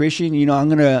be no Christian, I'm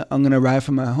gonna ride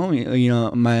for my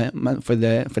homie, my for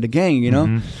the gang,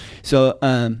 Mm-hmm. So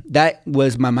that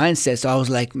was my mindset. So I was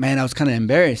like, man, I was kind of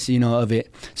embarrassed, of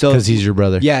it. So because he's your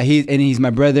brother. Yeah, he's my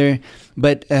brother,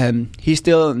 but he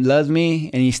still loved me,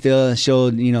 and he still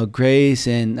showed grace,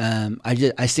 and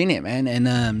I seen it, man,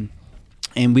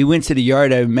 and we went to the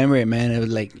yard. I remember it, man. It was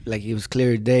like it was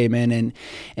clear day, man,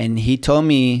 and he told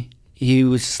me, he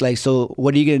was like, so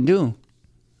what are you gonna do?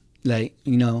 Like,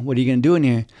 what are you gonna do in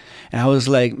here? And I was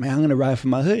like, man, I'm gonna ride for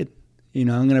my hood.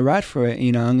 I'm gonna ride for it.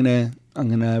 I'm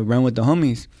gonna run with the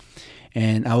homies.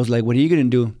 And I was like, what are you gonna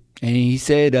do? And he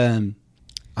said, I'm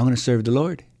gonna serve the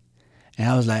Lord. And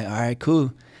I was like, all right,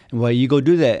 cool. Well, you go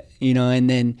do that, And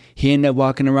then he ended up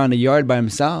walking around the yard by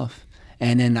himself.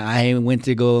 And then I went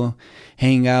to go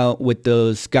hang out with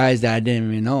those guys that I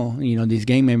didn't even know, these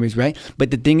gang members, right?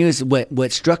 But the thing is,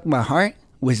 what struck my heart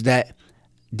was that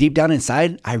deep down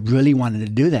inside, I really wanted to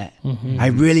do that. Mm-hmm. I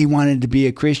really wanted to be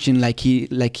a Christian like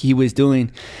he was doing,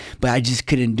 but I just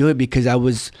couldn't do it because I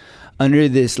was under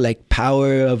this like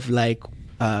power of like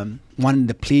wanting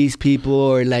to please people,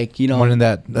 or like wanting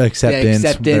that acceptance,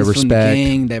 that respect from the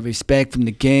gang, that respect from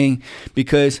the gang.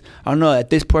 Because I don't know, at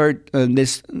this part,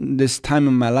 this time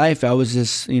in my life, I was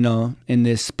just in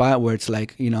this spot where it's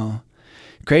like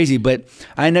crazy. But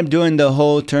I ended up doing the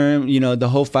whole term, the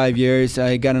whole 5 years.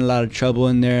 I got in a lot of trouble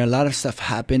in there. A lot of stuff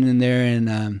happened in there,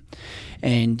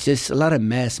 and just a lot of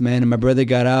mess, man. And my brother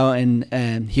got out,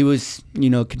 and he was,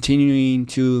 continuing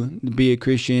to be a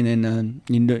Christian, and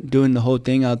doing the whole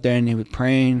thing out there. And he was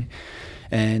praying,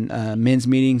 and men's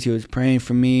meetings, he was praying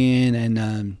for me,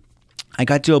 and I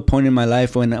got to a point in my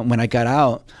life when I got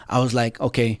out, I was like,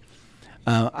 okay,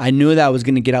 I knew that I was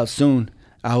gonna get out soon.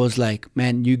 I was like,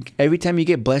 man, every time you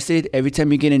get busted, every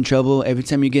time you get in trouble, every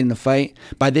time you get in a fight.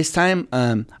 By this time,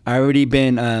 I already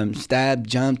been stabbed,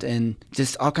 jumped, and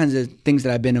just all kinds of things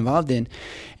that I've been involved in.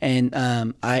 And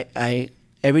I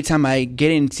every time I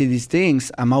get into these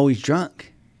things, I'm always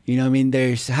drunk. You know what I mean?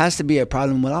 There has to be a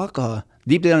problem with alcohol.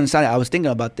 Deep down inside, I was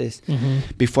thinking about this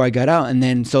before I got out. And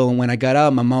then so when I got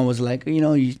out, my mom was like,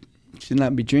 you should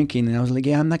not be drinking. And I was like,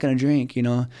 yeah, I'm not going to drink,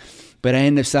 but I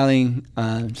ended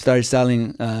up started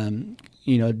selling,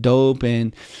 dope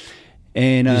and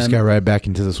You just got right back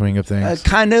into the swing of things.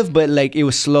 kind of, but like it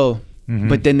was slow. Mhm.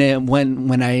 But then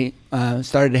when I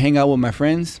started to hang out with my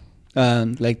friends,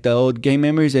 like the old gang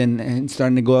members, and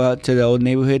starting to go out to the old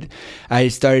neighborhood, I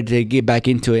started to get back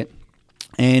into it.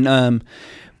 And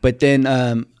but then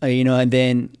and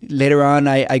then later on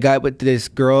I got with this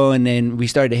girl, and then we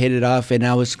started to hit it off. And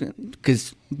I was,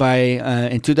 because by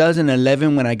in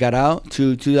 2011 when I got out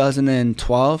to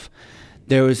 2012,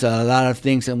 there was a lot of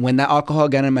things, and when that alcohol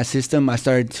got in my system, I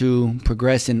started to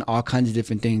progress in all kinds of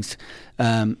different things,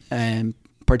 and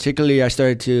particularly I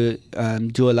started to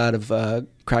do a lot of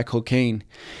crack cocaine,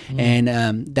 and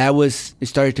it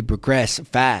started to progress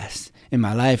fast in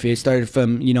my life. It started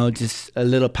from just a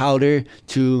little powder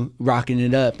to rocking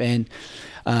it up, and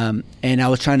I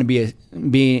was trying to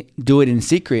do it in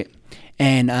secret.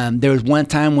 And there was one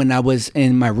time when I was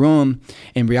in my room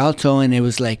in Rialto, and it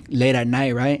was like late at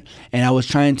night, right? And I was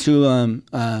trying to,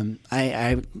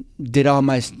 I did all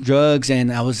my drugs,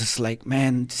 and I was just like,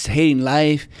 man, just hating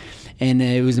life. And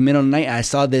it was the middle of the night. I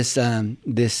saw this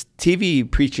TV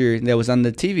preacher that was on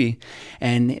the TV,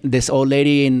 and this old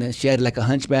lady, and she had like a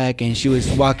hunchback, and she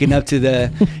was walking up to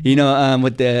the,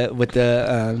 with the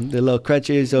little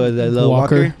crutches or the little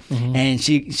walker. Mm-hmm. And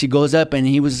she goes up, and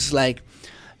he was just like,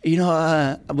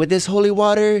 with this holy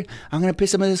water, I'm going to put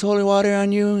some of this holy water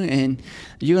on you, and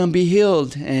you're going to be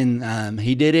healed. And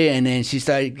he did it, and then she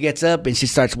gets up, and she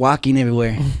starts walking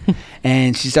everywhere.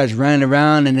 And she starts running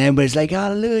around, and everybody's like,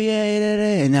 hallelujah.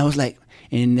 And I was like,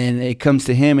 and then it comes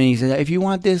to him, and he says, if you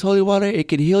want this holy water, it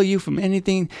could heal you from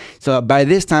anything. So by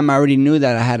this time, I already knew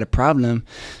that I had a problem.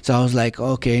 So I was like,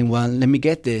 okay, well, let me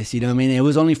get this. You know what I mean? It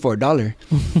was only for $1.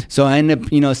 So I ended up,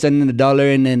 sending the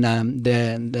 $1, and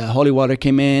then the holy water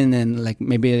came in, and like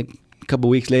maybe a couple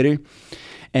weeks later.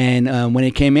 And when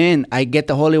it came in, I get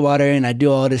the holy water, and I do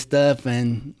all this stuff,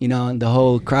 and the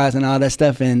whole cross and all that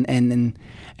stuff. And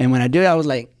when I do it, I was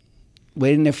like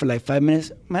waiting there for like 5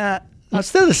 minutes. Man, I'm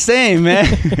still the same, man.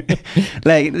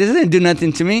 Like, this didn't do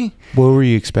nothing to me. What were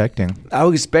you expecting? I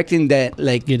was expecting that,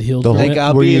 like, Get healed. Like,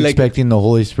 I'll were be you like, expecting the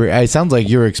Holy Spirit? It sounds like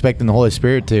you were expecting the Holy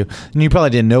Spirit to, and you probably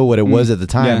didn't know what it was at the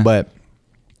time, Yeah. but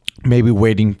maybe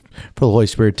waiting for the Holy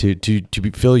Spirit to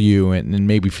fill you and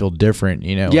maybe feel different,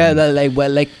 yeah,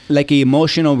 like an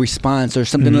emotional response or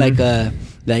something like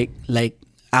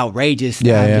outrageous.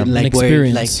 Yeah. Like An where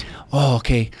experience. like, oh,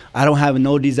 okay, I don't have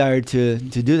no desire to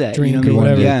do that. Drink you know or what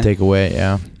I mean? whatever. Yeah. take away,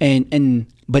 yeah. And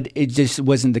but it just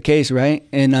wasn't the case, right?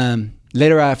 And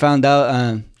later I found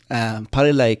out,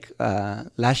 probably like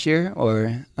last year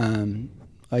or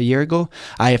a year ago,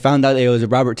 I found out it was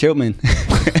Robert Tiltman.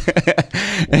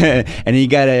 And he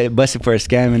got busted for a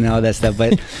scam and all that stuff.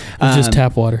 But It's just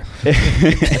tap water.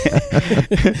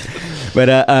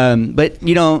 but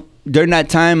during that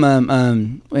time,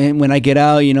 when I get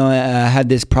out, I had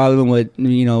this problem with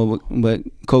with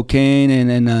cocaine,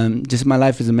 and just my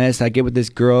life is a mess. I get with this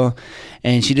girl,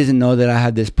 and she doesn't know that I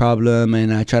had this problem,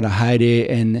 and I try to hide it,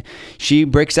 and she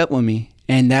breaks up with me,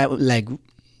 and that like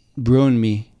ruined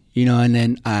me. And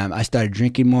then I started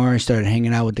drinking more. I started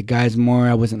hanging out with the guys more.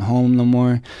 I wasn't home no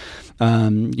more.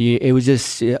 It was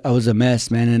just, I was a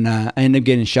mess, man. And I ended up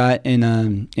getting shot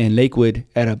in Lakewood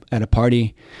at a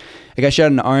party. I got shot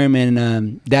in the arm,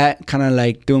 and that kind of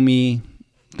like threw me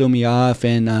off,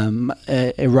 and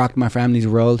it rocked my family's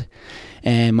world.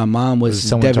 And my mom was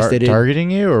someone devastated.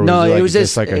 Targeting you, or No, was it was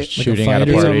just like a like a shooting fight at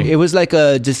a or party? something? It was like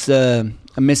a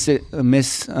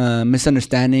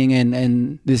misunderstanding,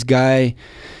 and this guy,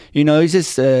 he's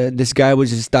just this guy was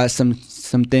just thought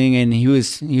something, and he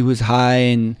was high,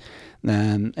 and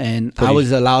I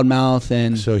was a loudmouth,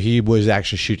 and So he was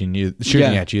actually shooting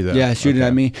at you, though. yeah, shooting Okay.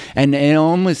 at me, and it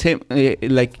almost hit,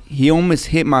 like he almost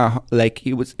hit like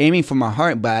he was aiming for my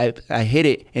heart, but I hit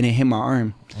it, and it hit my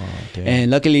arm. Oh, damn.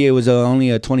 And luckily it was only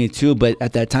a 22, but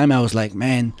at that time I was like,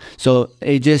 man, so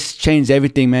it just changed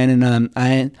everything, man.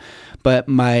 And but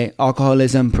my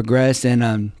alcoholism progressed,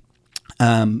 and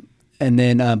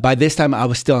then by this time I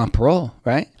was still on parole,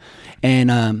 right?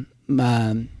 And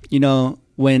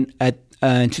when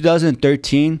in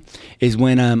 2013 is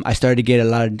when I started to get a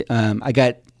lot of I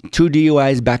got 2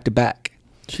 DUIs back to back,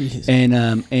 Jeez. and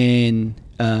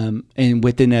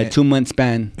within a 2-month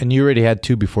span. And you already had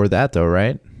 2 before that, though,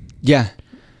 right? Yeah.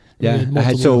 You had I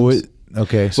had multiple ones.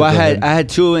 Okay. So well, go I ahead. had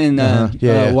 2 in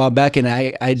Yeah. a while back, and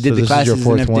I did So the this is classes your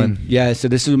fourth and everything. one. Yeah, so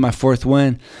this was my 4th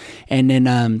one, and then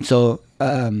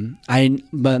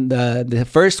but the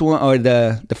first one, or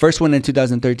the first one in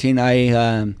 2013,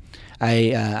 I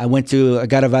I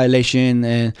got a violation,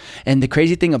 and the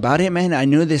crazy thing about it, man, I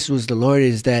knew this was the Lord,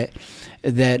 is that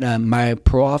my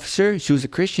pro officer, she was a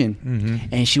Christian,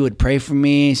 and she would pray for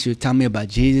me. She would tell me about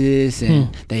Jesus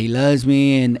and that He loves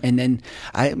me, and then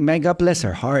man, God bless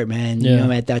her heart, man. You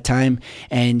know, at that time,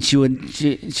 and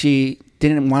she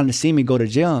didn't want to see me go to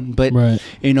jail, but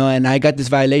you know, and I got this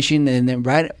violation, and then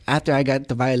right after I got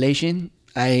the violation,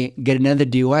 I get another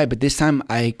DUI, but this time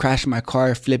I crashed my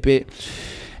car, flip it,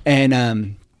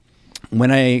 and when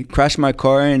I crashed my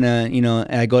car and you know,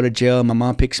 I go to jail, my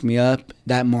mom picks me up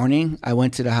that morning. I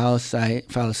went to the house, I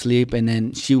fell asleep, and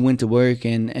then she went to work,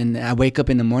 and I wake up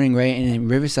in the morning, right, in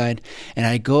Riverside, and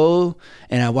I go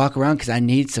and I walk around because I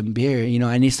need some beer, you know,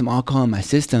 I need some alcohol in my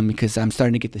system because I'm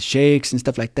starting to get the shakes and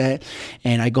stuff like that.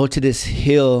 And I go to this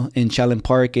hill in Challen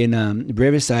Park in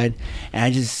Riverside, and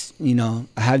I just, you know,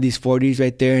 I have these 40s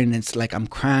right there, and it's like I'm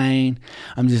crying.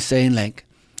 I'm just saying, like,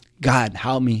 God,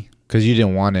 help me. Because you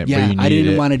didn't want it, yeah, but you needed I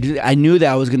didn't it. want to do it. I knew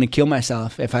that I was going to kill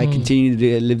myself if I continued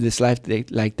to live this life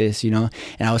like this, you know.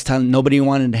 And I was telling, nobody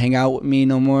wanted to hang out with me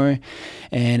no more.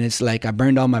 And it's like I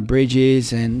burned all my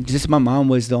bridges, and just my mom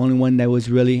was the only one that was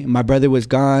really, my brother was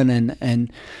gone, and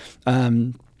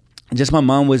just my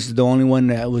mom was the only one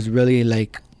that was really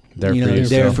like, There you for know, you,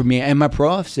 there so. for me, and my pro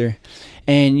officer.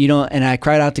 And, you know, and I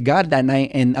cried out to God that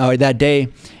night or that day.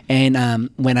 And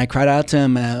when I cried out to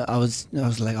Him, I was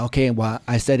like, okay, well,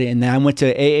 I said it. And then I went to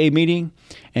an AA meeting,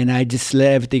 and I just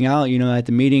let everything out, you know, at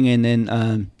the meeting. And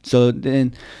then,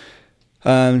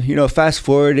 you know, fast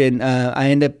forward, and I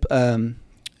end up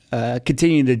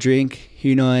continuing to drink,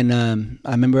 you know. And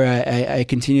I remember I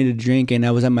continued to drink, and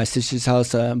I was at my sister's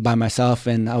house by myself,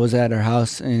 and I was at her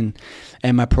house, and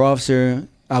my pro officer,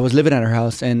 I was living at her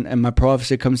house, and my pro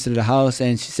officer comes to the house,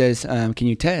 and she says, can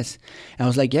you test? And I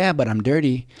was like, yeah, but I'm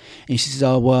dirty. And she says,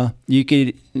 oh, well, you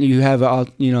could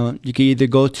either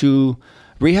go to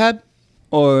rehab,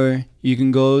 or you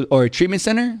can go, or a treatment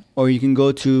center, or you can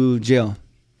go to jail.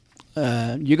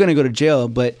 You're going to go to jail,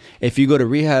 but if you go to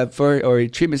rehab or a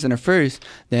treatment center first,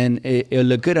 then it'll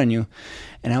look good on you.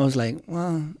 And I was like,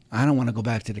 well, I don't want to go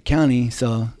back to the county,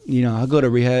 so, you know, I'll go to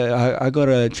rehab, I go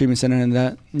to a treatment center and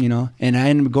that, you know, and I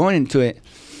ended up going into it.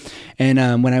 And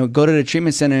when I would go to the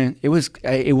treatment center, it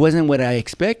wasn't what I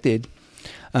expected.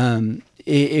 I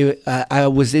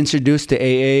was introduced to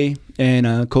AA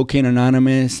and Cocaine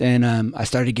Anonymous, and I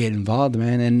started to get involved,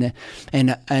 man,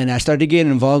 and I started to get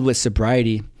involved with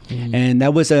sobriety. And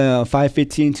that was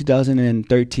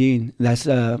 5/15/2013. That's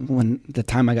when the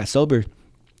time I got sober.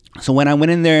 So when I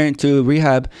went in there to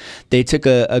rehab, they took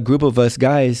a group of us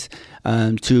guys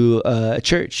to a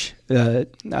church, a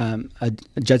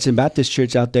Judson Baptist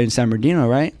church out there in San Bernardino,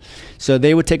 right? So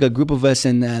they would take a group of us,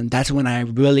 and that's when I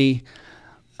really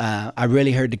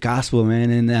heard the gospel,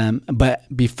 man. And but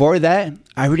before that,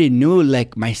 I already knew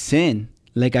like my sin,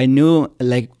 like I knew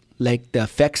like the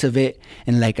effects of it,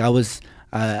 and like I was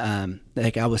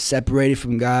separated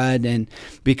from God, and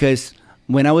because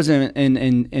when I was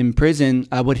in prison,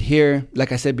 I would hear,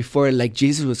 like I said before, like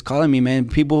Jesus was calling me, man.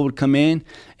 People would come in,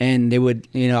 and they would,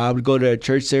 you know, I would go to a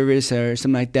church service or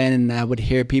something like that, and I would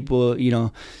hear people, you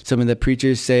know, some of the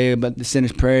preachers say about the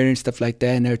sinner's prayer and stuff like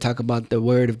that, and they would talk about the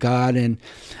Word of God, and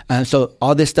so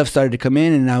all this stuff started to come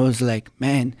in, and I was like,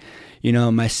 man, you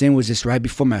know, my sin was just right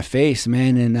before my face,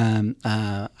 man. And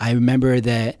I remember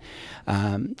that,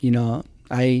 you know,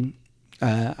 I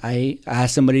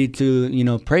asked somebody to, you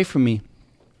know, pray for me.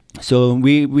 So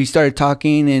we started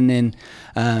talking, and then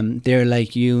they're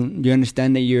like, you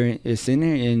understand that you're a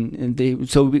sinner, and they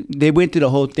went through the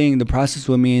whole thing, the process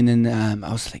with me, and then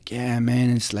I was like, yeah, man.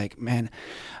 It's like, man,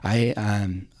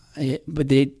 but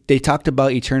they talked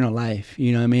about eternal life,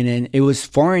 you know what I mean, and it was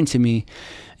foreign to me,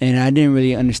 and I didn't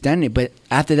really understand it. But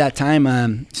after that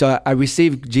time, so I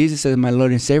received Jesus as my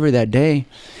Lord and Savior that day,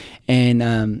 and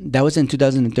that was in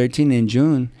 2013 in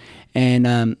June,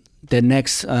 and the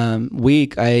next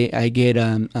week I get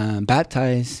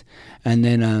baptized, and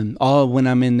then all when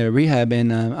I'm in the rehab,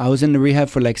 and I was in the rehab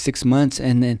for like 6 months,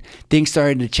 and then things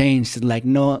started to change. Like,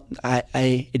 no,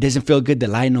 it doesn't feel good to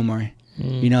lie no more.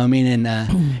 You know what I mean? And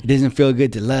it doesn't feel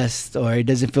good to lust, or it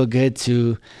doesn't feel good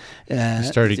to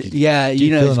feeling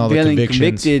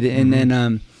convicted. And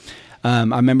then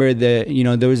I remember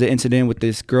there was an incident with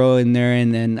this girl in there,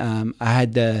 and then I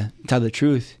had to tell the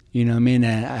truth. You know what I mean?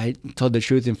 And I told the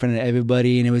truth in front of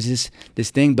everybody, and it was just this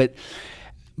thing. But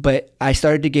I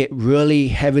started to get really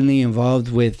heavily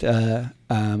involved with AA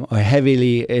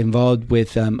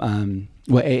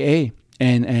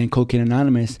and Cocaine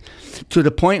Anonymous, to the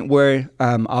point where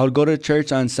I would go to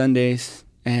church on Sundays,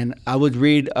 and I would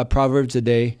read a Proverbs a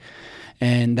day,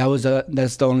 and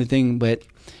that's the only thing. But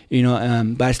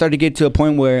But I started to get to a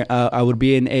point where I would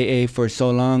be in AA for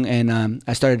so long, and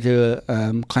I started to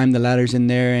climb the ladders in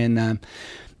there. And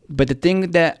but the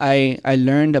thing that I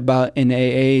learned about in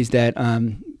AA is that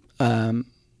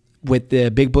with the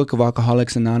Big Book of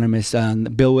Alcoholics Anonymous,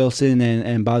 Bill Wilson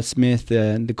and Bob Smith,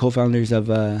 the co-founders of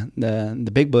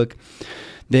the Big Book,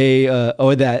 they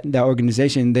or that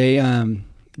organization,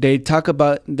 they talk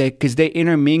about that because they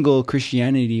intermingle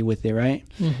Christianity with it, right?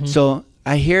 Mm-hmm. So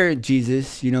I hear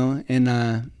Jesus, and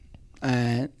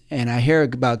I hear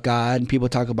about God, and people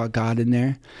talk about God in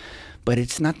there, but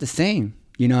it's not the same,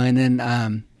 And then,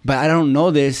 but I don't know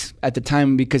this at the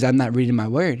time because I'm not reading my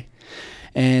word,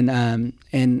 and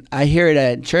I hear it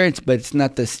at church, but it's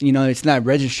not this, it's not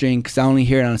registering because I only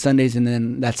hear it on Sundays, and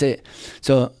then that's it.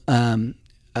 So I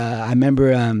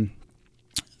remember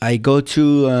I go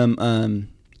to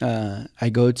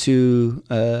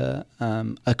a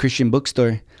Christian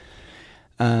bookstore.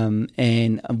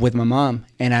 And with my mom,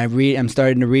 and I'm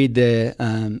starting to read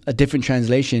a different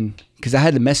translation because I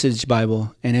had the Message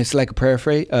Bible, and it's like a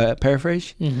paraphrase.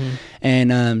 Mm-hmm.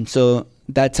 And so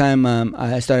that time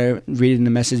I started reading the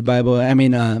Message Bible. I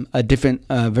mean, a different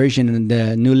version of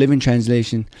the New Living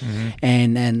Translation, mm-hmm.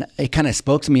 and it kind of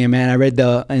spoke to me. And man, I read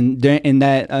in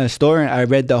that store, I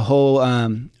read the whole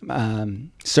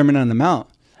Sermon on the Mount.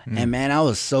 And man, I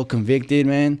was so convicted,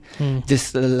 man.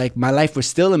 Just like my life was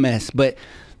still a mess, but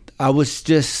I was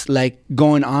just like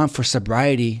going on for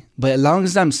sobriety. But as long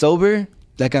as I'm sober,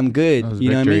 like I'm good.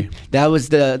 You know what I mean? That was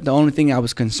the only thing I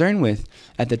was concerned with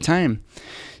at the time.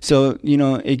 So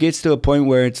it gets to a point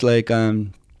where it's like that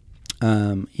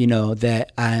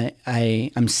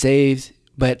I'm saved,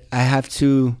 but I have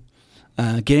to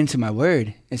get into my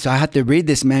word. And so I have to read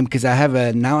this, man, because I have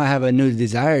a new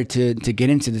desire to get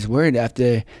into this word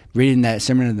after reading that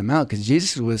Sermon on the Mount, because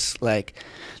Jesus was like,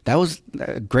 that was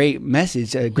a great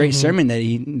message, a great mm-hmm. sermon that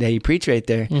he preached right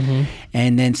there. Mm-hmm.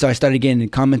 And then so I started getting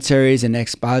commentaries and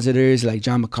expositors like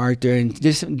John MacArthur and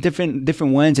just different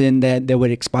ones, and that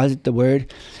would exposit the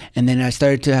word. And then I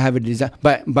started to have a desire.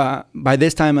 But by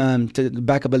this time, to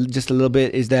back up just a little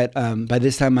bit, is that by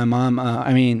this time my mom,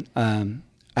 I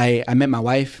met my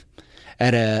wife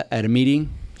at a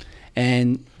meeting,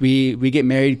 and we get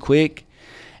married quick,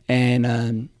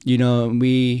 and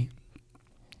we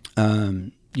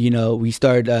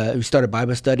started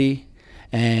Bible study,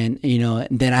 and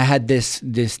then I had this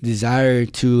desire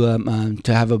to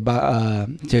have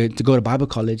to go to Bible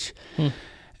college.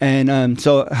 And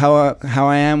so how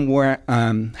I am where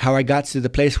how I got to the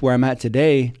place where I'm at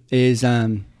today is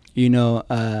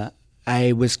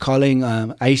I was calling.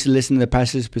 I used to listen to the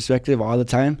pastor's perspective all the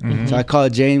time. Mm-hmm. So I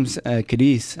called James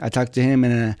Cadiz. I talked to him,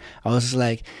 and I was just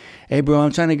like, "Hey, bro,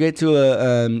 I'm trying to get to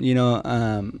a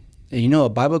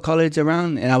Bible college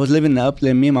around." And I was living in the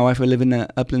Upland. Me and my wife were living in the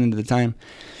Upland at the time,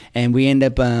 and we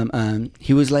ended up.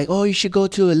 He was like, "Oh, you should go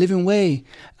to a Living Way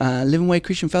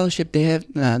Christian Fellowship.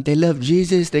 They love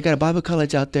Jesus. They got a Bible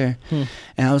college out there."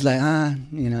 And I was like, I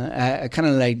kind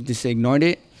of like just ignored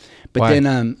it. But why?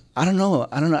 Then I don't know.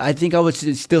 I think I was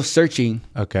still searching.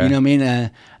 Okay. You know what I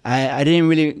mean? I didn't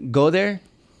really go there,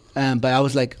 but I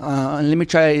was like, let me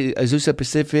try Azusa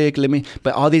Pacific.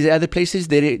 But all these other places,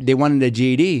 they wanted a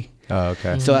GED. Oh,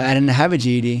 okay. So I didn't have a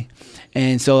GED,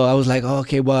 and so I was like, oh,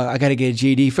 okay, well, I got to get a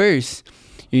GED first.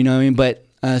 You know what I mean? But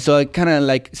so I kind of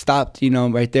like stopped,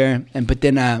 right there. But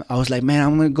then I was like, man,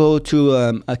 I'm gonna go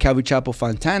to a Calvary Chapel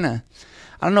Fontana.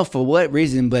 I don't know for what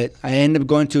reason, but I ended up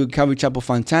going to Calvary Chapel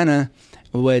Fontana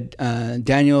with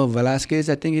Daniel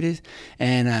Velasquez, I think it is,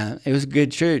 and it was a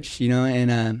good church,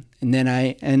 and then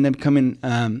I ended up coming.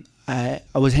 I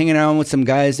was hanging around with some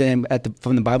guys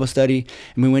from the Bible study,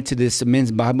 and we went to this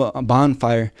men's Bible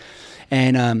bonfire,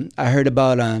 and I heard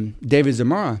about David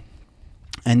Zamora.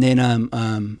 And then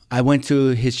I went to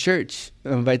his church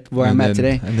right where I'm at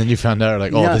today. And then you found out,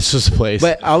 like, this is the place.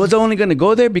 But I was only going to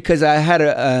go there because I had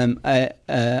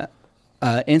a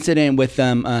incident with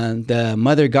the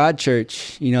Mother God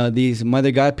Church. These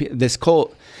Mother God, this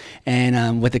cult.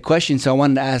 And with the question, so I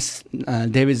wanted to ask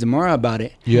David Zamora about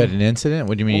it. You had an incident?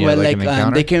 What do you mean? Well, like an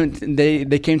encounter?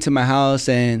 They came to my house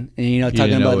and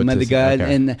talking about the Mother God.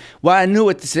 Okay. And I knew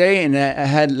what to say, and I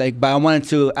had but I wanted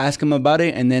to ask him about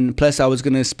it. And then plus I was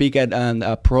going to speak at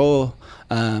a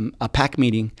PAC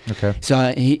meeting. Okay.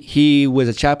 So he was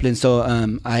a chaplain. So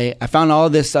I found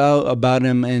all this out about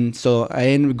him, and so I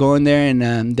ended up going there,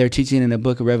 and they're teaching in the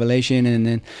Book of Revelation, and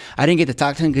then I didn't get to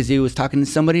talk to him because he was talking to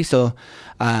somebody. So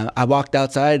I walked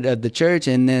outside of the church,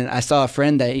 and then I saw a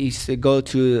friend that used to go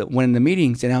to one of the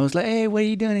meetings, and I was like, "Hey, what are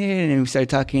you doing here?" And we started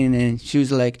talking, and she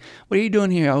was like, "What are you doing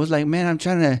here?" I was like, "Man, I'm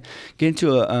trying to get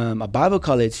into a Bible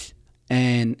college."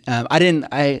 And I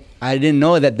didn't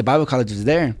know that the Bible college was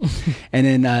there. And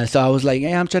then so I was like,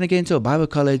 hey, I'm trying to get into a Bible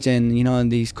college, and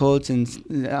and these quotes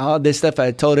and all this stuff.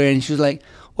 I told her, and she was like,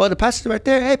 well, the pastor's right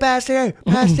there. Hey, pastor.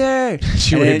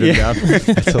 She waved him down.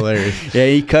 That's hilarious. Yeah,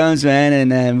 he comes, man,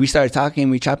 and we started talking.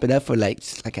 We chop it up for like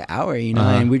an hour,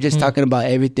 and we're just talking about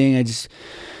everything.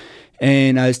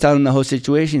 And I was telling him the whole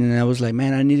situation, and I was like,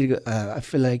 man, I need to go. I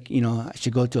feel like I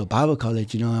should go to a Bible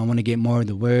college. I want to get more of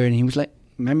the word. And he was like,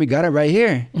 man, we got it right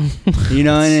here.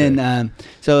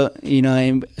 So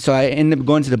I ended up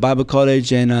going to the Bible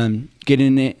college and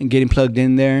getting plugged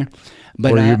in there.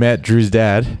 But where you met Drew's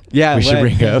dad. Yeah, we should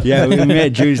bring up. Yeah, we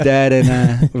met Drew's dad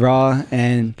and Raw,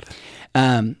 and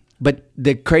but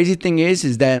the crazy thing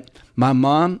is that my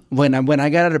mom, when I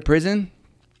got out of prison,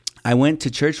 I went to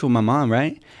church with my mom,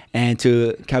 right? And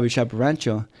to Calvary Chapel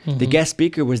Rancho. The guest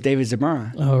speaker was David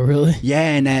Zamora. Oh, really?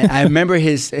 Yeah, and I remember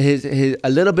his a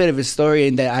little bit of his story,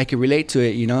 and that I could relate to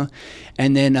it,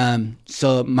 And then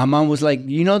so my mom was like,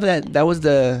 that was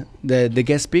the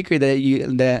guest speaker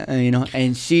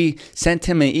and she sent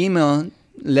him an email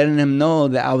letting him know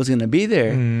that I was gonna be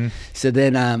there. So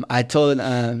then I told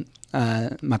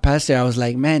my pastor, I was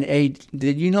like, man, hey,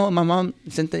 did you know my mom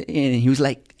sent it? And he was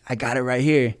like, I got it right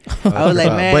here. I was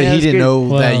like, man. But he didn't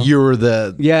know that you were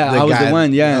the I was the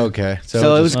one, yeah. Okay.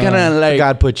 So it was kind of like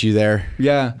God put you there.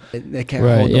 Yeah. They can't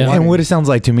Right, hold the yeah. water. And what it sounds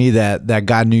like to me that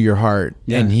God knew your heart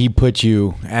and he put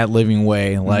you at Living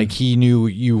Way. Like he knew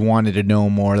you wanted to know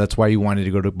more. That's why you wanted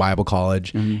to go to Bible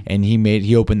college. And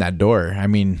he opened that door. I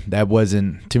mean, that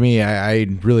wasn't, to me, I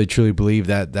really truly believe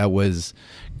that was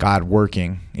God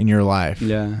working in your life.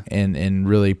 Yeah. And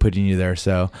really putting you there.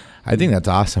 So I think that's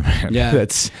awesome, man. Yeah.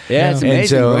 It's amazing. And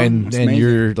so, bro. and It's amazing.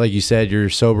 you're, like you said, you're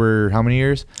sober how many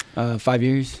years? 5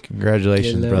 years.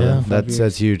 Congratulations, Yeah, brother. yeah, 5 years.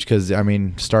 That's huge. Because I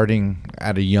mean, starting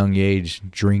at a young age,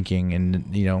 drinking, and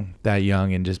that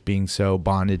young, and just being so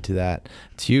bonded to that,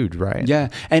 it's huge, right? Yeah,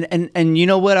 and you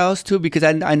know what else too? Because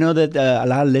I know that a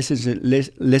lot of listeners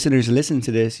listen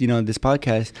to this, this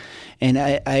podcast, and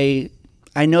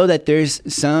I know that there's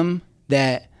some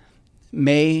that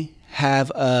may have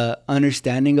a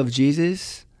understanding of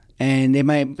Jesus, and they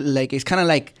might it's kind of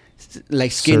like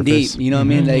skin Surface. deep, you know what I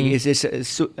mean? Like it's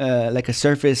just like a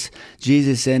surface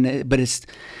Jesus, but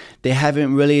they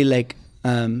haven't really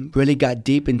really got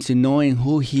deep into knowing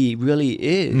who he really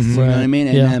is. You know what I mean?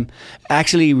 And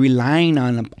actually relying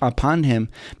upon him,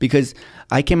 because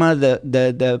I came out of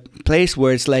the place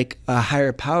where it's like a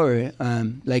higher power,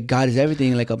 like God is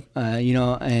everything, like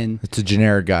and It's a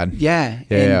generic God.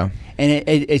 yeah. And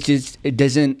it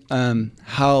doesn't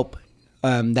help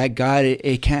that God.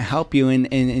 It can't help you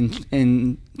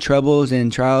in troubles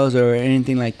and trials or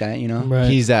anything like that. Right.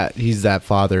 He's that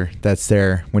father that's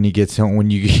there when he gets home, when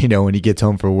he gets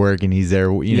home from work, and he's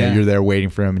there, you're there waiting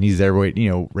for him, and he's there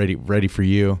ready for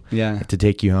you to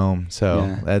take you home.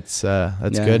 So that's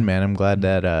good, man. I'm glad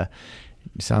that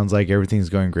it sounds like everything's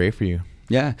going great for you.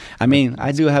 Yeah, I mean,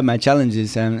 I do have my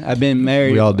challenges. I've been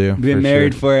married. We all do. Been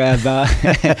married for about,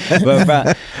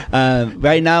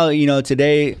 right now,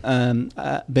 today,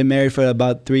 I've been married for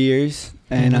about 3 years,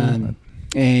 and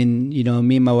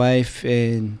me and my wife,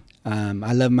 and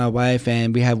I love my wife,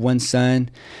 and we have one son,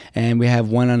 and we have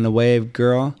one on the way,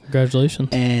 girl. Congratulations.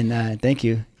 And thank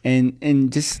you.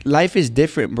 And just life is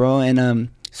different, bro. And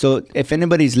so if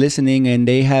anybody's listening and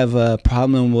they have a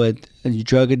problem with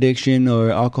drug addiction or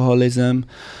alcoholism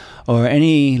or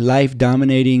any life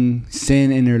dominating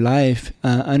sin in their life,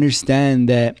 understand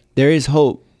that there is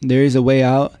hope. There is a way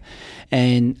out.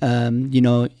 And,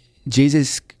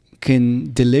 Jesus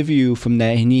can deliver you from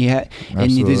that, and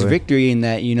and there's victory in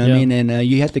that, what I mean? And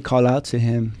you have to call out to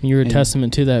him. You're a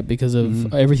testament to that because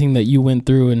of everything that you went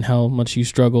through and how much you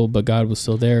struggled, but God was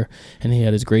still there, and he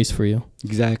had his grace for you.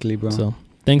 Exactly, bro. So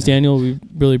thanks, Daniel. We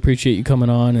really appreciate you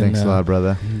coming on. Thanks a lot,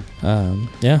 brother.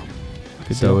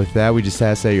 Good So deal. with that, we just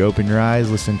ask that you open your eyes,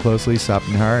 listen closely,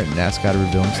 soften your heart, and ask God to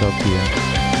reveal himself to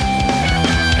you.